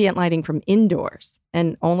in ambient lighting from indoors,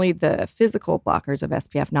 and only the physical blockers of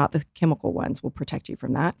SPF, not the chemical ones, will protect you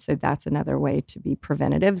from that. So that's another way to be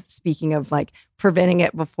preventative. Speaking of like preventing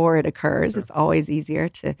it before it occurs, It's always easier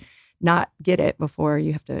to not get it before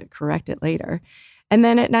you have to correct it later. And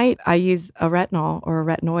then at night, I use a retinol or a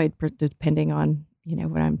retinoid, depending on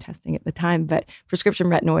what I'm testing at the time. But prescription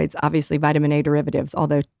retinoids, obviously vitamin A derivatives,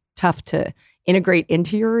 although tough to integrate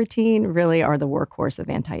into your routine, really are the workhorse of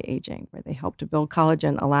anti-aging, where they help to build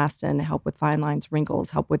collagen, elastin, help with fine lines,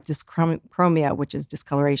 wrinkles, help with dyschromia, which is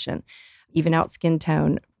discoloration, even out skin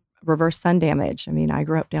tone, reverse sun damage. I mean, I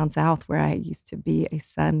grew up down south where I used to be a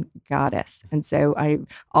sun goddess. And so I'm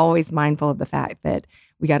always mindful of the fact that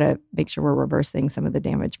we got to make sure we're reversing some of the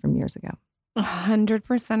damage from years ago.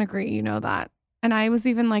 100% agree. You know that. And I was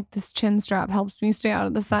even like, this chin strap helps me stay out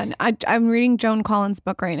of the sun. I'm reading Joan Collins'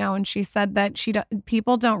 book right now, and she said that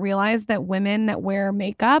people don't realize that women that wear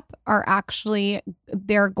makeup are actually,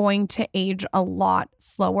 they're going to age a lot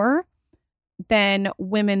slower than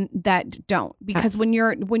women that don't. Because when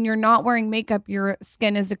you're not wearing makeup, your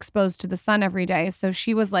skin is exposed to the sun every day. So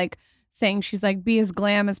she was like saying, she's like, be as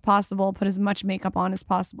glam as possible, put as much makeup on as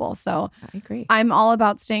possible. So I agree. I'm all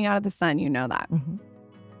about staying out of the sun. You know that. Mm-hmm.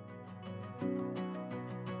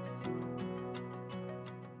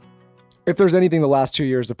 If there's anything the last 2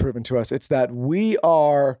 years have proven to us, it's that we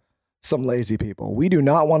are some lazy people. We do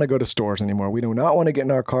not want to go to stores anymore. We do not want to get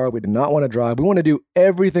in our car. We do not want to drive. We want to do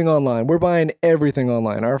everything online. We're buying everything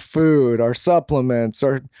online. Our food, our supplements,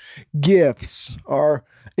 our gifts, our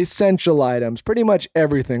essential items, pretty much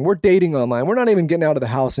everything. We're dating online. We're not even getting out of the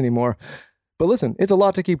house anymore. But listen, it's a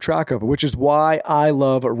lot to keep track of, which is why I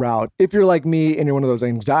love Route. If you're like me and you're one of those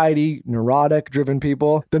anxiety, neurotic driven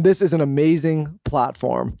people, then this is an amazing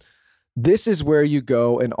platform. This is where you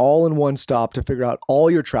go an all-in-one stop to figure out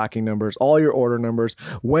all your tracking numbers, all your order numbers,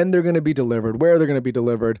 when they're going to be delivered, where they're going to be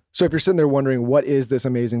delivered. So if you're sitting there wondering, what is this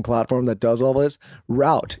amazing platform that does all this?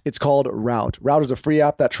 Route. It's called Route. Route is a free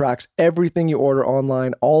app that tracks everything you order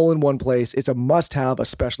online, all in one place. It's a must-have,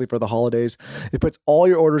 especially for the holidays. It puts all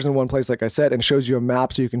your orders in one place, like I said, and shows you a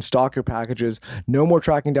map so you can stock your packages. No more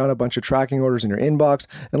tracking down a bunch of tracking orders in your inbox.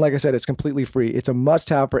 And like I said, it's completely free. It's a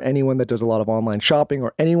must-have for anyone that does a lot of online shopping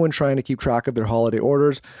or anyone trying to keep track of their holiday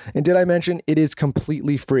orders. And did I mention it is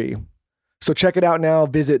completely free? So check it out now.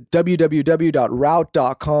 Visit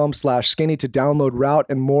www.route.com/skinny to download Route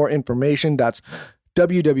and more information. That's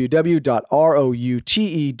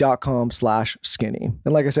www.route.com/skinny.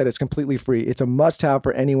 And like I said, it's completely free. It's a must-have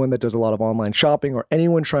for anyone that does a lot of online shopping or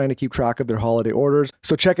anyone trying to keep track of their holiday orders.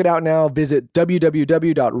 So check it out now. Visit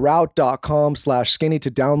www.route.com/skinny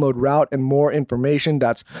to download Route and more information.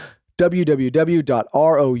 That's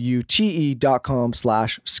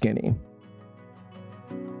www.route.com/skinny.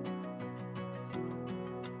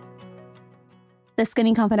 The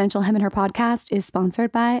Skinny Confidential Him and Her podcast is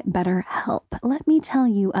sponsored by BetterHelp. Let me tell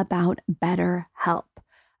you about BetterHelp.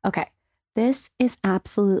 Okay, this is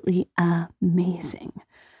absolutely amazing.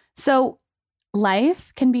 So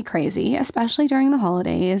life can be crazy, especially during the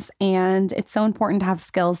holidays, and it's so important to have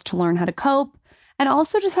skills to learn how to cope and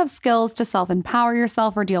also just have skills to self-empower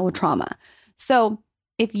yourself or deal with trauma. So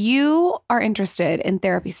if you are interested in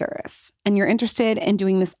therapy service and you're interested in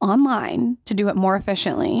doing this online to do it more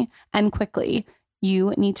efficiently and quickly,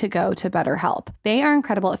 you need to go to BetterHelp. They are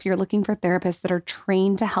incredible if you're looking for therapists that are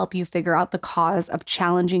trained to help you figure out the cause of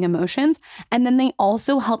challenging emotions. And then they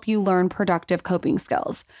also help you learn productive coping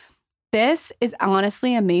skills. This is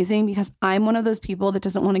honestly amazing because I'm one of those people that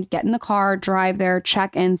doesn't want to get in the car, drive there,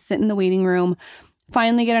 check in, sit in the waiting room,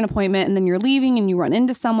 finally get an appointment, and then you're leaving and you run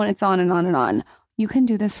into someone. It's on and on and on. You can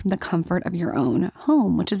do this from the comfort of your own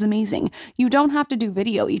home, which is amazing. You don't have to do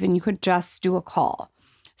video even. You could just do a call.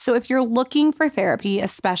 So if you're looking for therapy,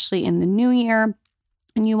 especially in the new year,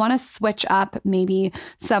 and you want to switch up maybe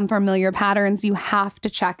some familiar patterns, you have to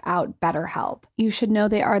check out BetterHelp. You should know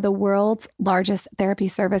they are the world's largest therapy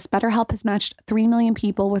service. BetterHelp has matched 3 million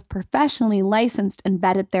people with professionally licensed and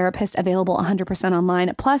vetted therapists available 100%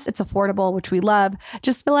 online. Plus, it's affordable, which we love.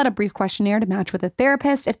 Just fill out a brief questionnaire to match with a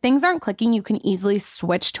therapist. If things aren't clicking, you can easily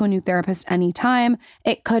switch to a new therapist anytime.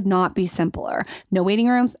 It could not be simpler. No waiting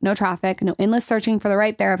rooms, no traffic, no endless searching for the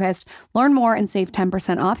right therapist. Learn more and save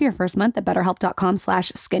 10% off your first month at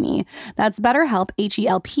betterhelp.com/skinny. That's BetterHelp,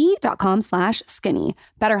 HELP.com/skinny.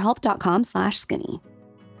 BetterHelp.com/skinny.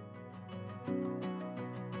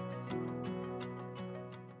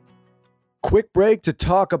 Quick break to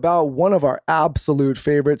talk about one of our absolute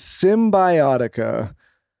favorites, Symbiotica.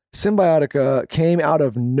 Symbiotica came out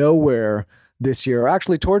of nowhere this year,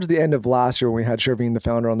 actually towards the end of last year when we had Shervin, the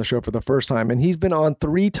founder, on the show for the first time. And he's been on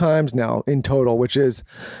 3 times now in total, which is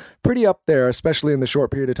pretty up there, especially in the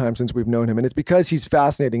short period of time since we've known him. And it's because he's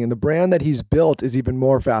fascinating. And the brand that he's built is even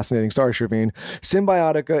more fascinating. Sorry, Shervin.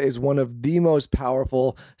 Symbiotica is one of the most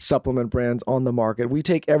powerful supplement brands on the market. We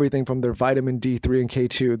take everything from their vitamin D3 and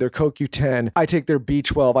K2, their CoQ10. I take their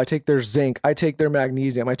B12. I take their zinc. I take their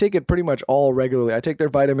magnesium. I take it pretty much all regularly. I take their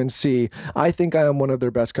vitamin C. I think I am one of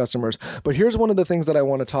their best customers. But here's one of the things that I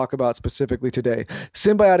want to talk about specifically today.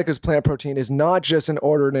 Symbiotica's plant protein is not just an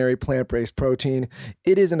ordinary plant-based protein.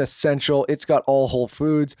 It is an essential. It's got all whole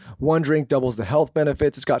foods. One drink doubles the health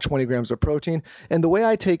benefits. It's got 20 grams of protein. And the way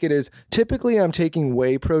I take it is typically I'm taking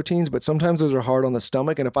whey proteins, but sometimes those are hard on the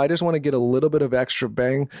stomach. And if I just want to get a little bit of extra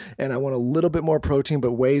bang and I want a little bit more protein,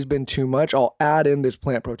 but whey's been too much, I'll add in this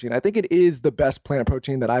plant protein. I think it is the best plant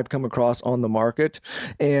protein that I've come across on the market.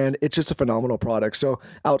 And it's just a phenomenal product. So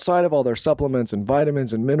outside of all their supplements and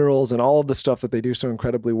vitamins and minerals and all of the stuff that they do so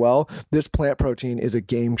incredibly well, this plant protein is a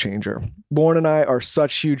game changer. Lauren and I are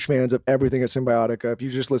such huge fans of everything at Symbiotica. If you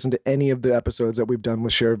just listen to any of the episodes that we've done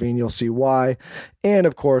with Shervin, you'll see why. And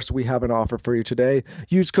of course, we have an offer for you today.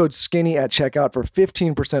 Use code SKINNY at checkout for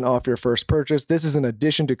 15% off your first purchase. This is in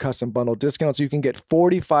addition to custom bundle discounts. You can get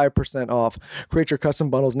 45% off. Create your custom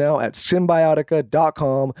bundles now at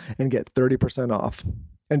symbiotica.com and get 30% off.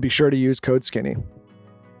 And be sure to use code SKINNY.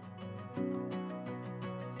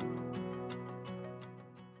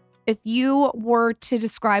 If you were to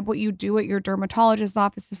describe what you do at your dermatologist's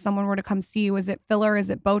office, if someone were to come see you, is it filler?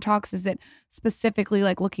 Is it Botox? Is it specifically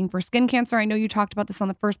like looking for skin cancer? I know you talked about this on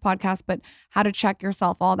the first podcast, but how to check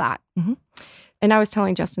yourself, all that. Mm-hmm. And I was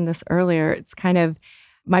telling Justin this earlier. It's kind of,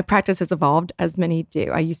 my practice has evolved as many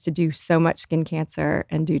do. I used to do so much skin cancer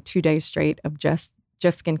and do 2 days straight of just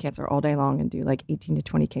skin cancer all day long and do like 18 to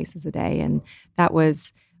 20 cases a day. And that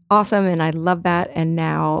was awesome, and I love that. And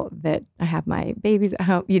now that I have my babies at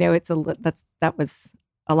home, that was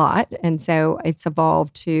a lot, and so it's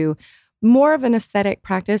evolved to more of an aesthetic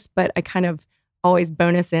practice. But I kind of always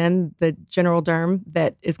bonus in the general derm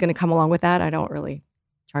that is going to come along with that. I don't really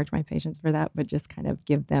charge my patients for that, but just kind of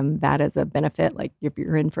give them that as a benefit. Like if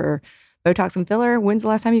you're in for Botox and filler, when's the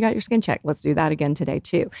last time you got your skin checked? Let's do that again today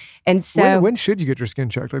too. And so when should you get your skin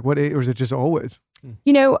checked? Like what age, or is it just always?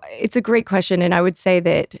 It's a great question. And I would say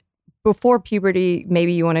that before puberty,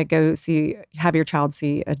 maybe you want to go have your child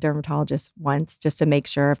see a dermatologist once just to make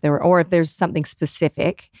sure if there's something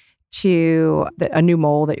specific to a new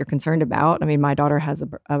mole that you're concerned about. I mean, my daughter has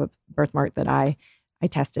a birthmark that I I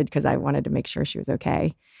tested because I wanted to make sure she was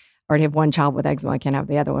okay. I already have one child with eczema. I can't have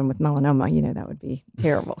the other one with melanoma. That would be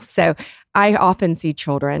terrible. So I often see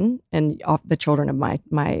children and the children of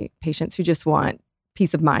my patients who just want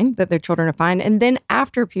peace of mind that their children are fine. And then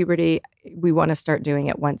after puberty, we want to start doing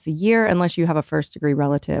it once a year, unless you have a first-degree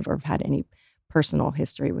relative or have had any personal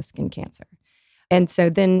history with skin cancer. And so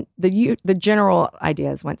then the general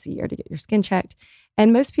idea is once a year to get your skin checked.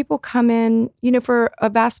 And most people come in, for a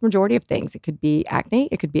vast majority of things. It could be acne.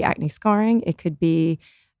 It could be acne scarring. It could be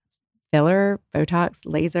filler, Botox,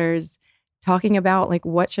 lasers, talking about like,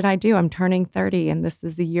 what should I do? I'm turning 30 and this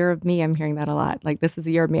is a year of me. I'm hearing that a lot. Like, this is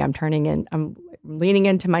a year of me. I'm leaning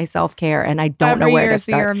into my self-care and I don't know where to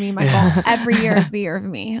start. Every year is the year of me, Michael. Every year is the year of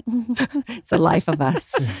me. It's the life of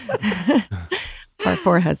us. Our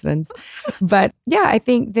poor husbands. But yeah, I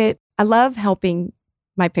think that I love helping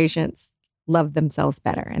my patients love themselves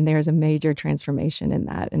better. And there's a major transformation in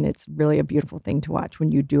that. And it's really a beautiful thing to watch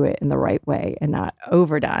when you do it in the right way and not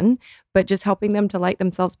overdone, but just helping them to like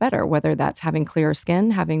themselves better, whether that's having clearer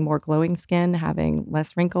skin, having more glowing skin, having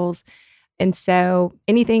less wrinkles. And so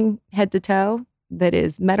anything head to toe that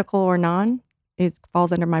is medical or non, it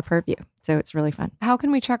falls under my purview. So it's really fun. How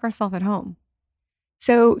can we check ourselves at home?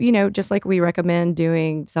 So, just like we recommend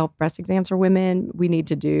doing self breast exams for women, we need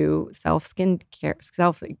to do self skin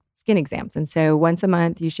exams. And so once a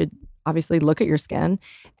month, you should obviously look at your skin,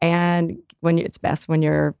 and it's best when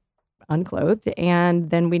you're unclothed. And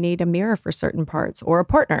then we need a mirror for certain parts or a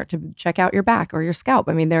partner to check out your back or your scalp.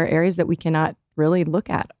 I mean, there are areas that we cannot really look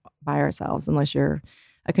at by ourselves unless you're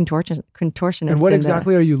a contortionist. And what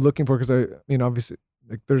exactly are you looking for? Because obviously,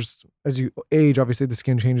 like there's, as you age, obviously the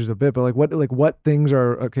skin changes a bit, but what things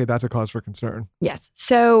are, okay, that's a cause for concern? Yes.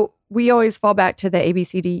 So we always fall back to the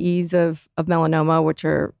ABCDEs of melanoma, which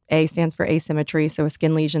are A stands for asymmetry. So a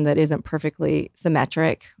skin lesion that isn't perfectly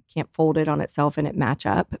symmetric, can't fold it on itself and it match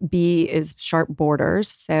up. B is sharp borders.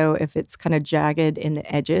 So if it's kind of jagged in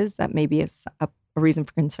the edges, that may be a reason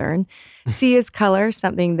for concern. C is color,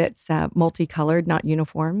 something that's multicolored, not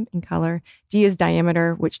uniform in color. D is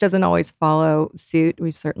diameter, which doesn't always follow suit.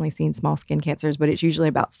 We've certainly seen small skin cancers, but it's usually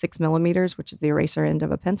about 6 millimeters, which is the eraser end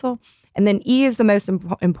of a pencil. And then E is the most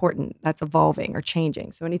important. That's evolving or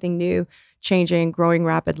changing. So anything new, changing, growing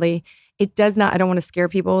rapidly. It does not, I don't want to scare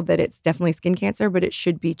people that it's definitely skin cancer, but it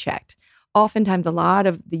should be checked. Oftentimes, a lot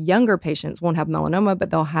of the younger patients won't have melanoma,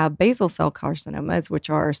 but they'll have basal cell carcinomas, which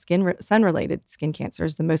are sun-related skin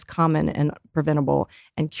cancers, the most common and preventable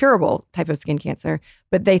and curable type of skin cancer.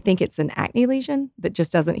 But they think it's an acne lesion that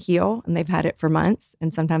just doesn't heal, and they've had it for months,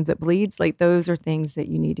 and sometimes it bleeds. Like, those are things that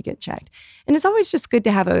you need to get checked. And it's always just good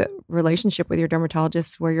to have a relationship with your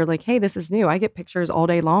dermatologist where you're like, hey, this is new. I get pictures all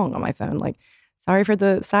day long on my phone, like, sorry for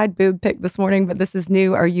the side boob pic this morning, but this is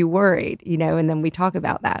new. Are you worried? And then we talk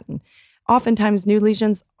about that. And oftentimes, new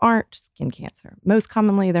lesions aren't skin cancer. Most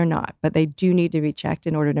commonly, they're not, but they do need to be checked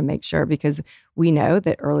in order to make sure, because we know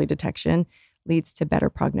that early detection leads to better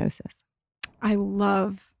prognosis. I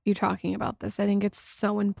love you talking about this. I think it's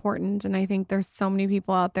so important. And I think there's so many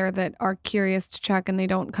people out there that are curious to check and they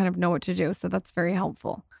don't kind of know what to do. So that's very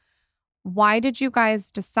helpful. Why did you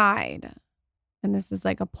guys decide, and this is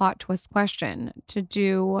like a plot twist question, to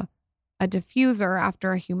do a diffuser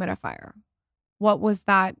after a humidifier? What was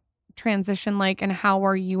that transition like, and how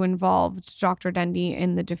are you involved, Dr. Dendy,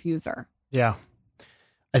 in the diffuser? Yeah.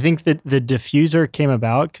 I think that the diffuser came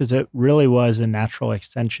about because it really was a natural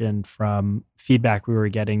extension from feedback we were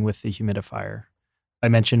getting with the humidifier. I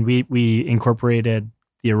mentioned we incorporated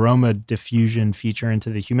the aroma diffusion feature into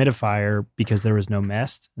the humidifier because there was no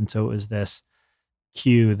mist. And so it was this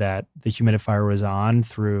cue that the humidifier was on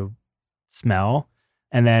through smell.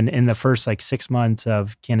 And then in the first 6 months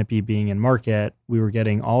of Canopy being in market, we were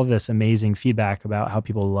getting all of this amazing feedback about how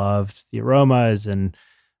people loved the aromas and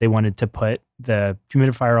they wanted to put the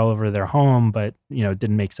humidifier all over their home, but it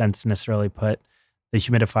didn't make sense to necessarily put the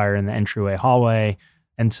humidifier in the entryway hallway.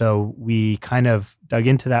 And so we kind of dug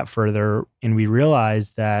into that further, and we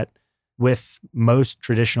realized that with most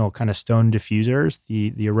traditional kind of stone diffusers,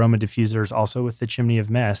 the aroma diffusers, also with the chimney of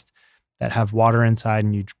mist that have water inside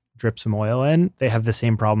and you drip some oil in, they have the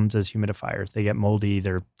same problems as humidifiers. They get moldy,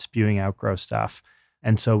 they're spewing out gross stuff.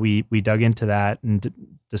 And so we dug into that and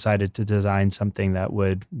decided to design something that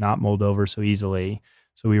would not mold over so easily.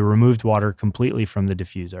 So we removed water completely from the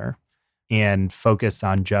diffuser and focused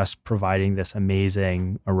on just providing this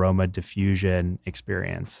amazing aroma diffusion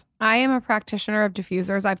experience. I am a practitioner of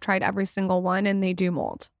diffusers. I've tried every single one and they do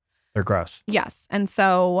mold. They're gross. Yes. And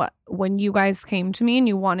so when you guys came to me and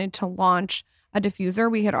you wanted to launch a diffuser,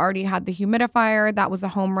 we had already had the humidifier. That was a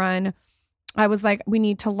home run. I was like, we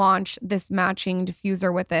need to launch this matching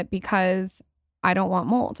diffuser with it because I don't want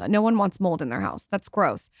mold. No one wants mold in their house. That's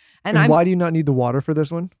gross. And why do you not need the water for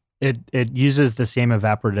this one? It uses the same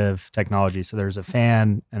evaporative technology. So there's a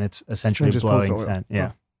fan and it's essentially blowing scent.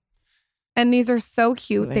 Yeah. And these are so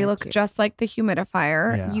cute. They They are look cute. just like the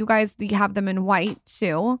humidifier. Yeah. You guys, you have them in white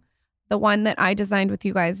too. The one that I designed with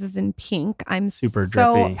you guys is in pink. I'm Super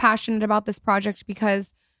so drippy. passionate about this project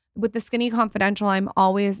because with the Skinny Confidential, I'm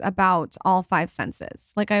always about all 5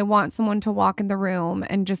 senses. Like I want someone to walk in the room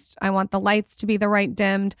and I want the lights to be the right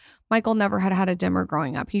dimmed. Michael never had a dimmer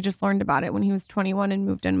growing up. He just learned about it when he was 21 and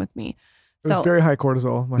moved in with me. It was very high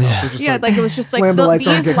cortisol. My house was just like it was just like slam the lights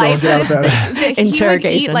on, these get going, lights. get out of bed. He would eat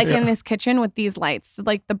Interrogation. like in this kitchen with these lights,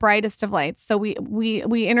 like the brightest of lights. So we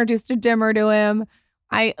introduced a dimmer to him.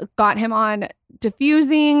 I got him on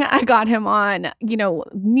diffusing. I got him on,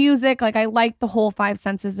 music. Like I like the whole 5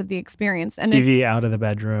 senses of the experience. And TV out of the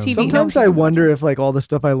bedroom. TV. Sometimes No, I wonder if like all the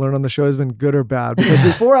stuff I learned on the show has been good or bad. Because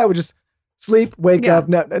before I would just sleep, wake up,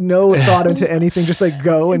 no thought into anything, just like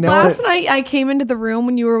go. And now last night I came into the room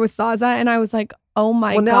when you were with Zaza and I was like, oh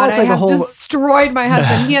my Well, now God, it's I like a have whole- destroyed my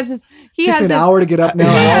husband. He takes has me an this hour to get up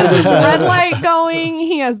now. He has Hour to this get up. red light going.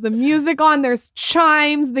 He has the music on. There's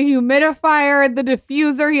chimes, the humidifier, the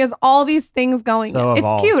diffuser. He has all these things going. So It's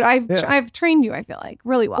evolved. cute. Yeah. I've trained you, I feel like,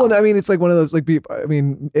 really well. Well, I mean, it's like one of those like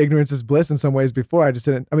ignorance is bliss in some ways. Before I just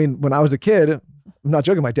didn't. I mean, when I was a kid, I'm not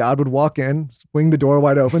joking. My dad would walk in, swing the door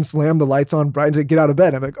wide open, slam the lights on bright, and say, "Get out of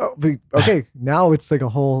bed." I'm like, "Oh, okay." Now it's like a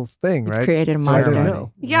whole thing, You've right? created a So I didn't monster.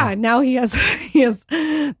 know. yeah, now he has.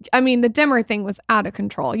 I mean, the dimmer thing was out of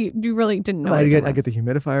control. You really didn't know. I what a get dimmer was. the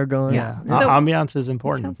humidifier going. Yeah. So- Ambiance is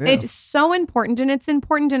important. Yeah. It's so important, and it's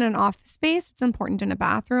important in an office space. It's important in a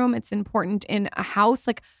bathroom. It's important in a house.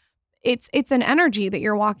 Like it's an energy that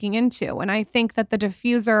you're walking into, and I think that the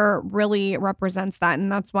diffuser really represents that,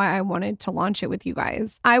 and that's why I wanted to launch it with you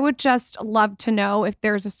guys. I would just love to know if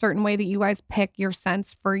there's a certain way that you guys pick your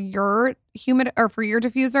scents for your for your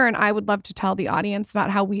diffuser, and I would love to tell the audience about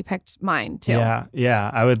how we picked mine too. Yeah.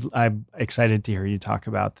 I'm excited to hear you talk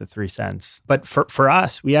about the 3 scents. But for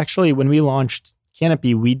us, we actually, when we launched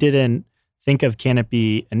Canopy, we didn't think of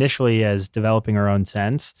Canopy initially as developing our own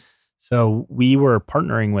scents. So we were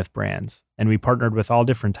partnering with brands, and we partnered with all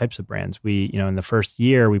different types of brands. We, in the first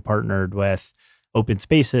year, we partnered with Open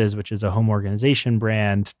Spaces, which is a home organization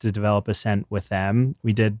brand, to develop a scent with them.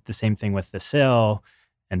 We did the same thing with The Sill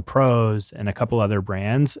and Pros and a couple other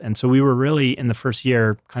brands. And so we were really in the first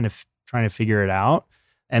year kind of trying to figure it out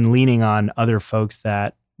and leaning on other folks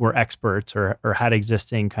that were experts or had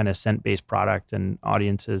existing kind of scent-based product and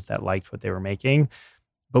audiences that liked what they were making.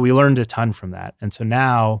 But we learned a ton from that. And so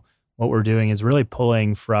now what we're doing is really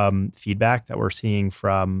pulling from feedback that we're seeing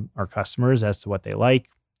from our customers as to what they like,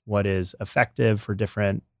 what is effective for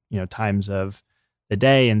different, times of the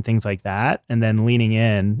day and things like that. And then leaning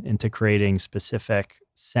into creating specific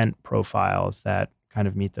scent profiles that kind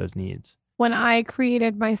of meet those needs. When I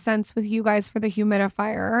created my scents with you guys for the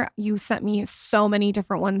humidifier, you sent me so many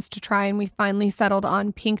different ones to try, and we finally settled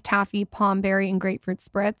on pink taffy, palm berry, and grapefruit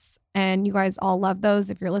spritz. And you guys all love those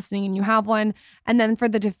if you're listening and you have one. And then for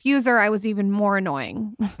the diffuser, I was even more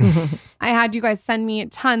annoying. I had you guys send me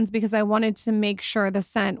tons because I wanted to make sure the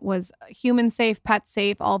scent was human safe, pet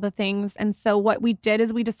safe, all the things. And so what we did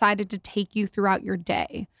is we decided to take you throughout your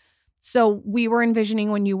day. So we were envisioning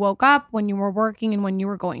when you woke up, when you were working, and when you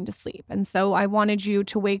were going to sleep. And so I wanted you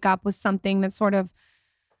to wake up with something that sort of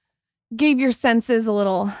gave your senses a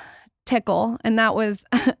little tickle. And that was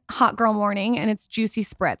Hot Girl Morning, and it's juicy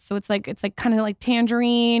spritz. So it's like kind of like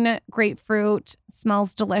tangerine, grapefruit,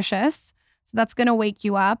 smells delicious. So that's going to wake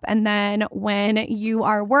you up. And then when you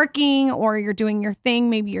are working or you're doing your thing,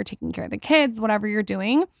 maybe you're taking care of the kids, whatever you're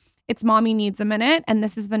doing, it's Mommy Needs a Minute. And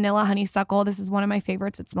this is vanilla honeysuckle. This is one of my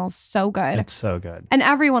favorites. It smells so good. It's so good. And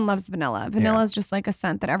everyone loves vanilla. Vanilla is just like a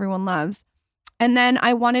scent that everyone loves. And then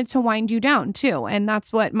I wanted to wind you down too. And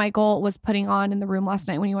that's what Michael was putting on in the room last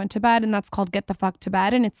night when you went to bed. And that's called Get the Fuck to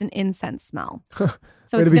Bed. And it's an incense smell.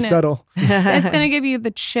 So Way to be subtle. It's going to give you the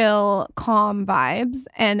chill, calm vibes.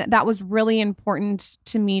 And that was really important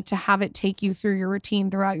to me to have it take you through your routine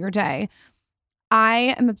throughout your day.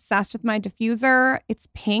 I am obsessed with my diffuser. It's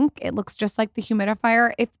pink. It looks just like the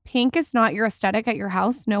humidifier. If pink is not your aesthetic at your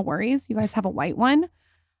house, no worries. You guys have a white one.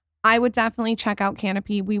 I would definitely check out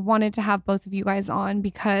Canopy. We wanted to have both of you guys on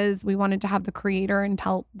because we wanted to have the creator and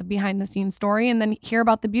tell the behind the scenes story and then hear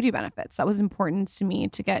about the beauty benefits. That was important to me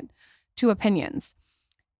to get 2 opinions.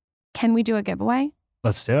 Can we do a giveaway?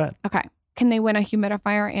 Let's do it. Okay. Can they win a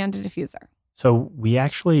humidifier and a diffuser? So we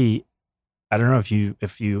actually, I don't know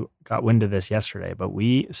if you got wind of this yesterday, but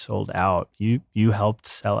we sold out. You helped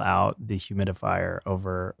sell out the humidifier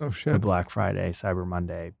over the Black Friday, Cyber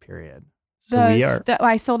Monday period. So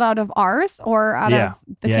I sold out of ours or out of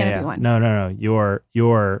the Canopy one? No. Your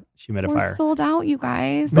humidifier. We're sold out, you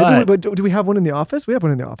guys. But do we have one in the office? We have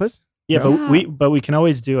one in the office. Yeah, but we can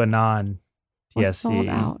always do a non-TSC sold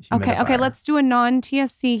out. humidifier. Okay. Let's do a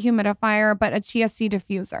non-TSC humidifier, but a TSC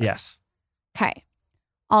diffuser. Yes. Okay.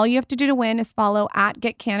 All you have to do to win is follow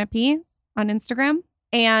 @GetCanopy on Instagram.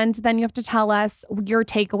 And then you have to tell us your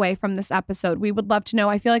takeaway from this episode. We would love to know.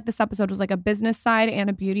 I feel like this episode was like a business side and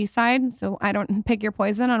a beauty side. So I don't pick your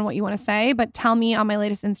poison on what you want to say, but tell me on my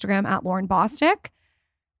latest Instagram @LaurenBostick.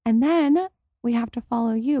 And then we have to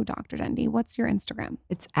follow you, Dr. Dendy. What's your Instagram?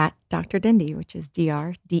 It's @Dr. Dendy, which is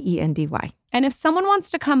DRDENDY. And if someone wants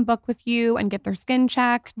to come book with you and get their skin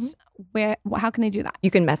checked, how can they do that?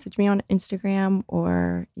 You can message me on Instagram,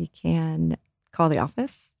 or you can call the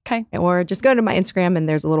office. Okay. Or just go to my Instagram and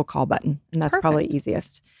there's a little call button, and that's probably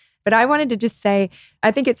easiest. But I wanted to just say,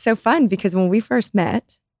 I think it's so fun because when we first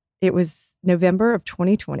met, it was November of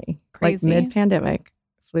 2020, like mid-pandemic,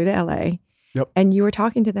 flew to LA. Yep. And you were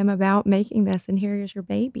talking to them about making this, and here is your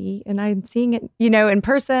baby. And I'm seeing it, in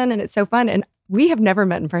person, and it's so fun. And we have never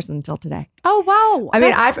met in person until today. Oh, wow. I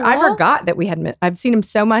mean, I forgot that we had met. I've seen him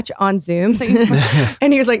so much on Zooms.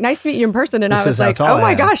 And he was like, nice to meet you in person. And I was like, oh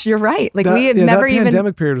my gosh, you're right. Like we had never even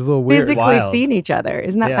pandemic period was a little weird. physically seen each other.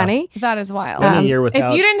 Isn't that funny? That is wild. A year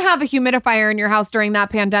without... If you didn't have a humidifier in your house during that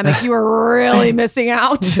pandemic, you were really missing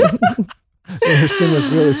out. Her skin was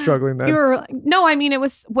really struggling then. It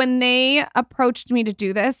was when they approached me to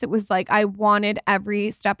do this, it was like I wanted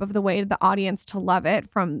every step of the way the audience to love it,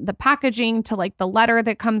 from the packaging to like the letter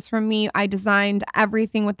that comes from me. I designed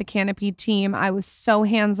everything with the Canopy team. I was so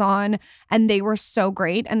hands-on and they were so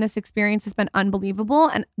great. And this experience has been unbelievable.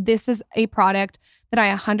 And this is a product that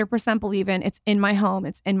I 100% believe in. It's in my home.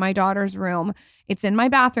 It's in my daughter's room. It's in my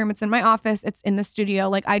bathroom. It's in my office. It's in the studio.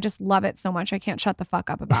 Like, I just love it so much. I can't shut the fuck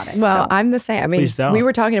up about it. Well, I'm the same. I mean, we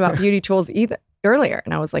were talking about beauty tools earlier,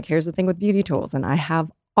 and I was like, here's the thing with beauty tools, and I have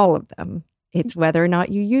all of them. It's whether or not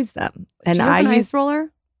you use them. And do you have an ice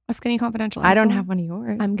roller? A Skinny Confidential ice I don't roller? have one of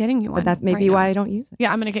yours. I'm getting you one. But that's maybe why I don't use it.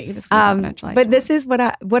 Yeah, I'm going to get you the Skinny Confidential ice But roller. this is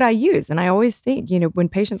what I use. And I always think, when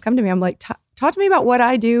patients come to me, I'm like, talk to me about what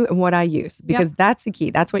I do and what I use, because that's the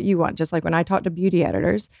key. That's what you want. Just like when I talk to beauty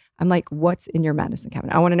editors, I'm like, what's in your medicine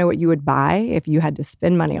cabinet? I want to know what you would buy if you had to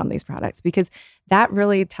spend money on these products, because that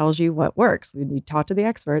really tells you what works. When you talk to the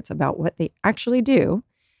experts about what they actually do,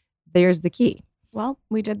 there's the key. Well,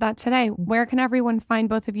 we did that today. Where can everyone find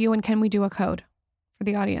both of you, and can we do a code for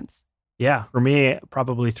the audience? Yeah, for me,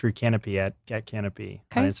 probably through Canopy @GetCanopy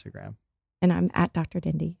on Instagram. And I'm @Dr.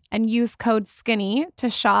 Dendy. And use code SKINNY to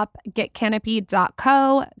shop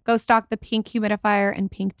getcanopy.co. Go stock the pink humidifier and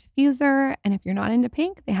pink diffuser. And if you're not into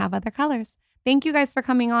pink, they have other colors. Thank you guys for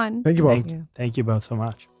coming on. Thank you both. Thank you both so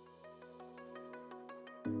much.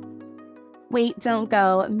 Wait, don't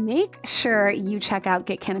go. Make sure you check out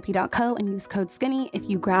getcanopy.co and use code SKINNY. If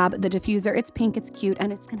you grab the diffuser, it's pink, it's cute,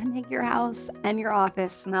 and it's going to make your house and your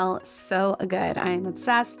office smell so good. I am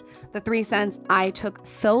obsessed. The 3 scents I took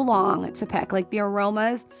so long to pick, like the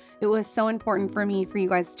aromas. It was so important for me, for you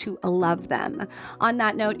guys to love them. On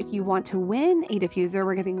that note, if you want to win a diffuser,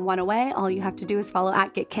 we're giving one away. All you have to do is follow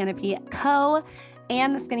 @GetCanopyCo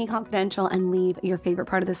and the Skinny Confidential and leave your favorite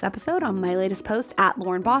part of this episode on my latest post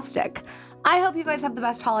 @LaurenBostick. I hope you guys have the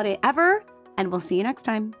best holiday ever, and we'll see you next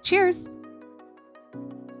time. Cheers.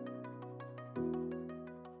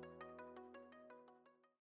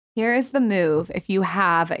 Here is the move if you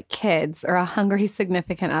have kids or a hungry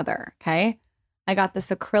significant other, okay? I got this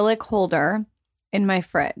acrylic holder in my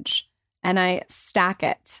fridge, and I stack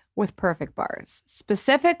it with Perfect Bars,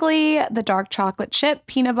 specifically the dark chocolate chip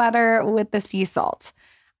peanut butter with the sea salt.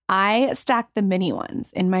 I stack the mini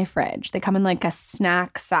ones in my fridge. They come in like a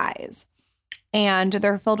snack size, and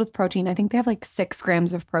they're filled with protein. I think they have like 6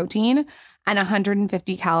 grams of protein and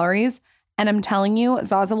 150 calories. And I'm telling you,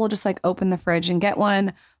 Zaza will just like open the fridge and get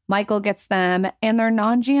one. Michael gets them, and they're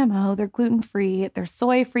non-GMO, they're gluten-free, they're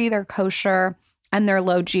soy-free, they're kosher, and they're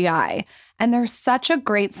low GI. And they're such a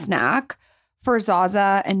great snack for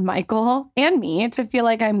Zaza and Michael and me to feel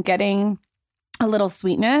like I'm getting a little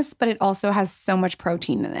sweetness, but it also has so much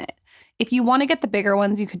protein in it. If you want to get the bigger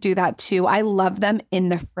ones, you could do that too. I love them in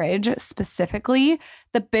the fridge specifically.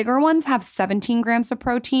 The bigger ones have 17 grams of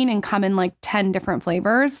protein and come in like 10 different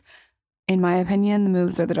flavors. In my opinion, the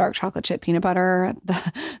moves are the dark chocolate chip peanut butter,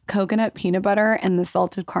 the coconut peanut butter, and the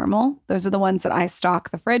salted caramel. Those are the ones that I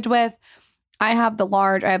stock the fridge with. I have the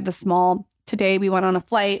large, I have the small. Today we went on a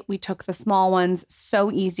flight. We took the small ones.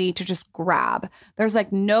 So easy to just grab. There's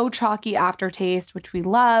like no chalky aftertaste, which we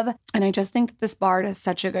love. And I just think that this bar does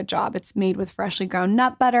such a good job. It's made with freshly ground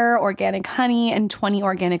nut butter, organic honey, and 20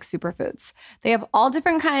 organic superfoods. They have all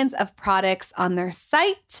different kinds of products on their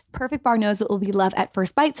site. Perfect Bar knows it will be love at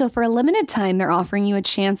first bite. So for a limited time, they're offering you a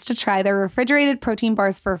chance to try their refrigerated protein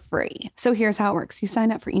bars for free. So here's how it works. You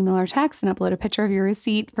sign up for email or text and upload a picture of your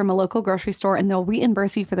receipt from a local grocery store, and they'll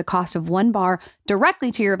reimburse you for the cost of one bar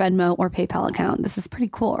directly to your Venmo or PayPal account. This is pretty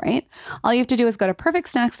cool, right? All you have to do is go to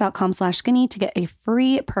perfectsnacks.com/skinny to get a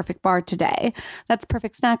free Perfect Bar today. That's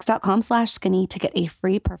perfectsnacks.com/skinny to get a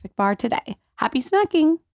free Perfect Bar today. Happy snacking.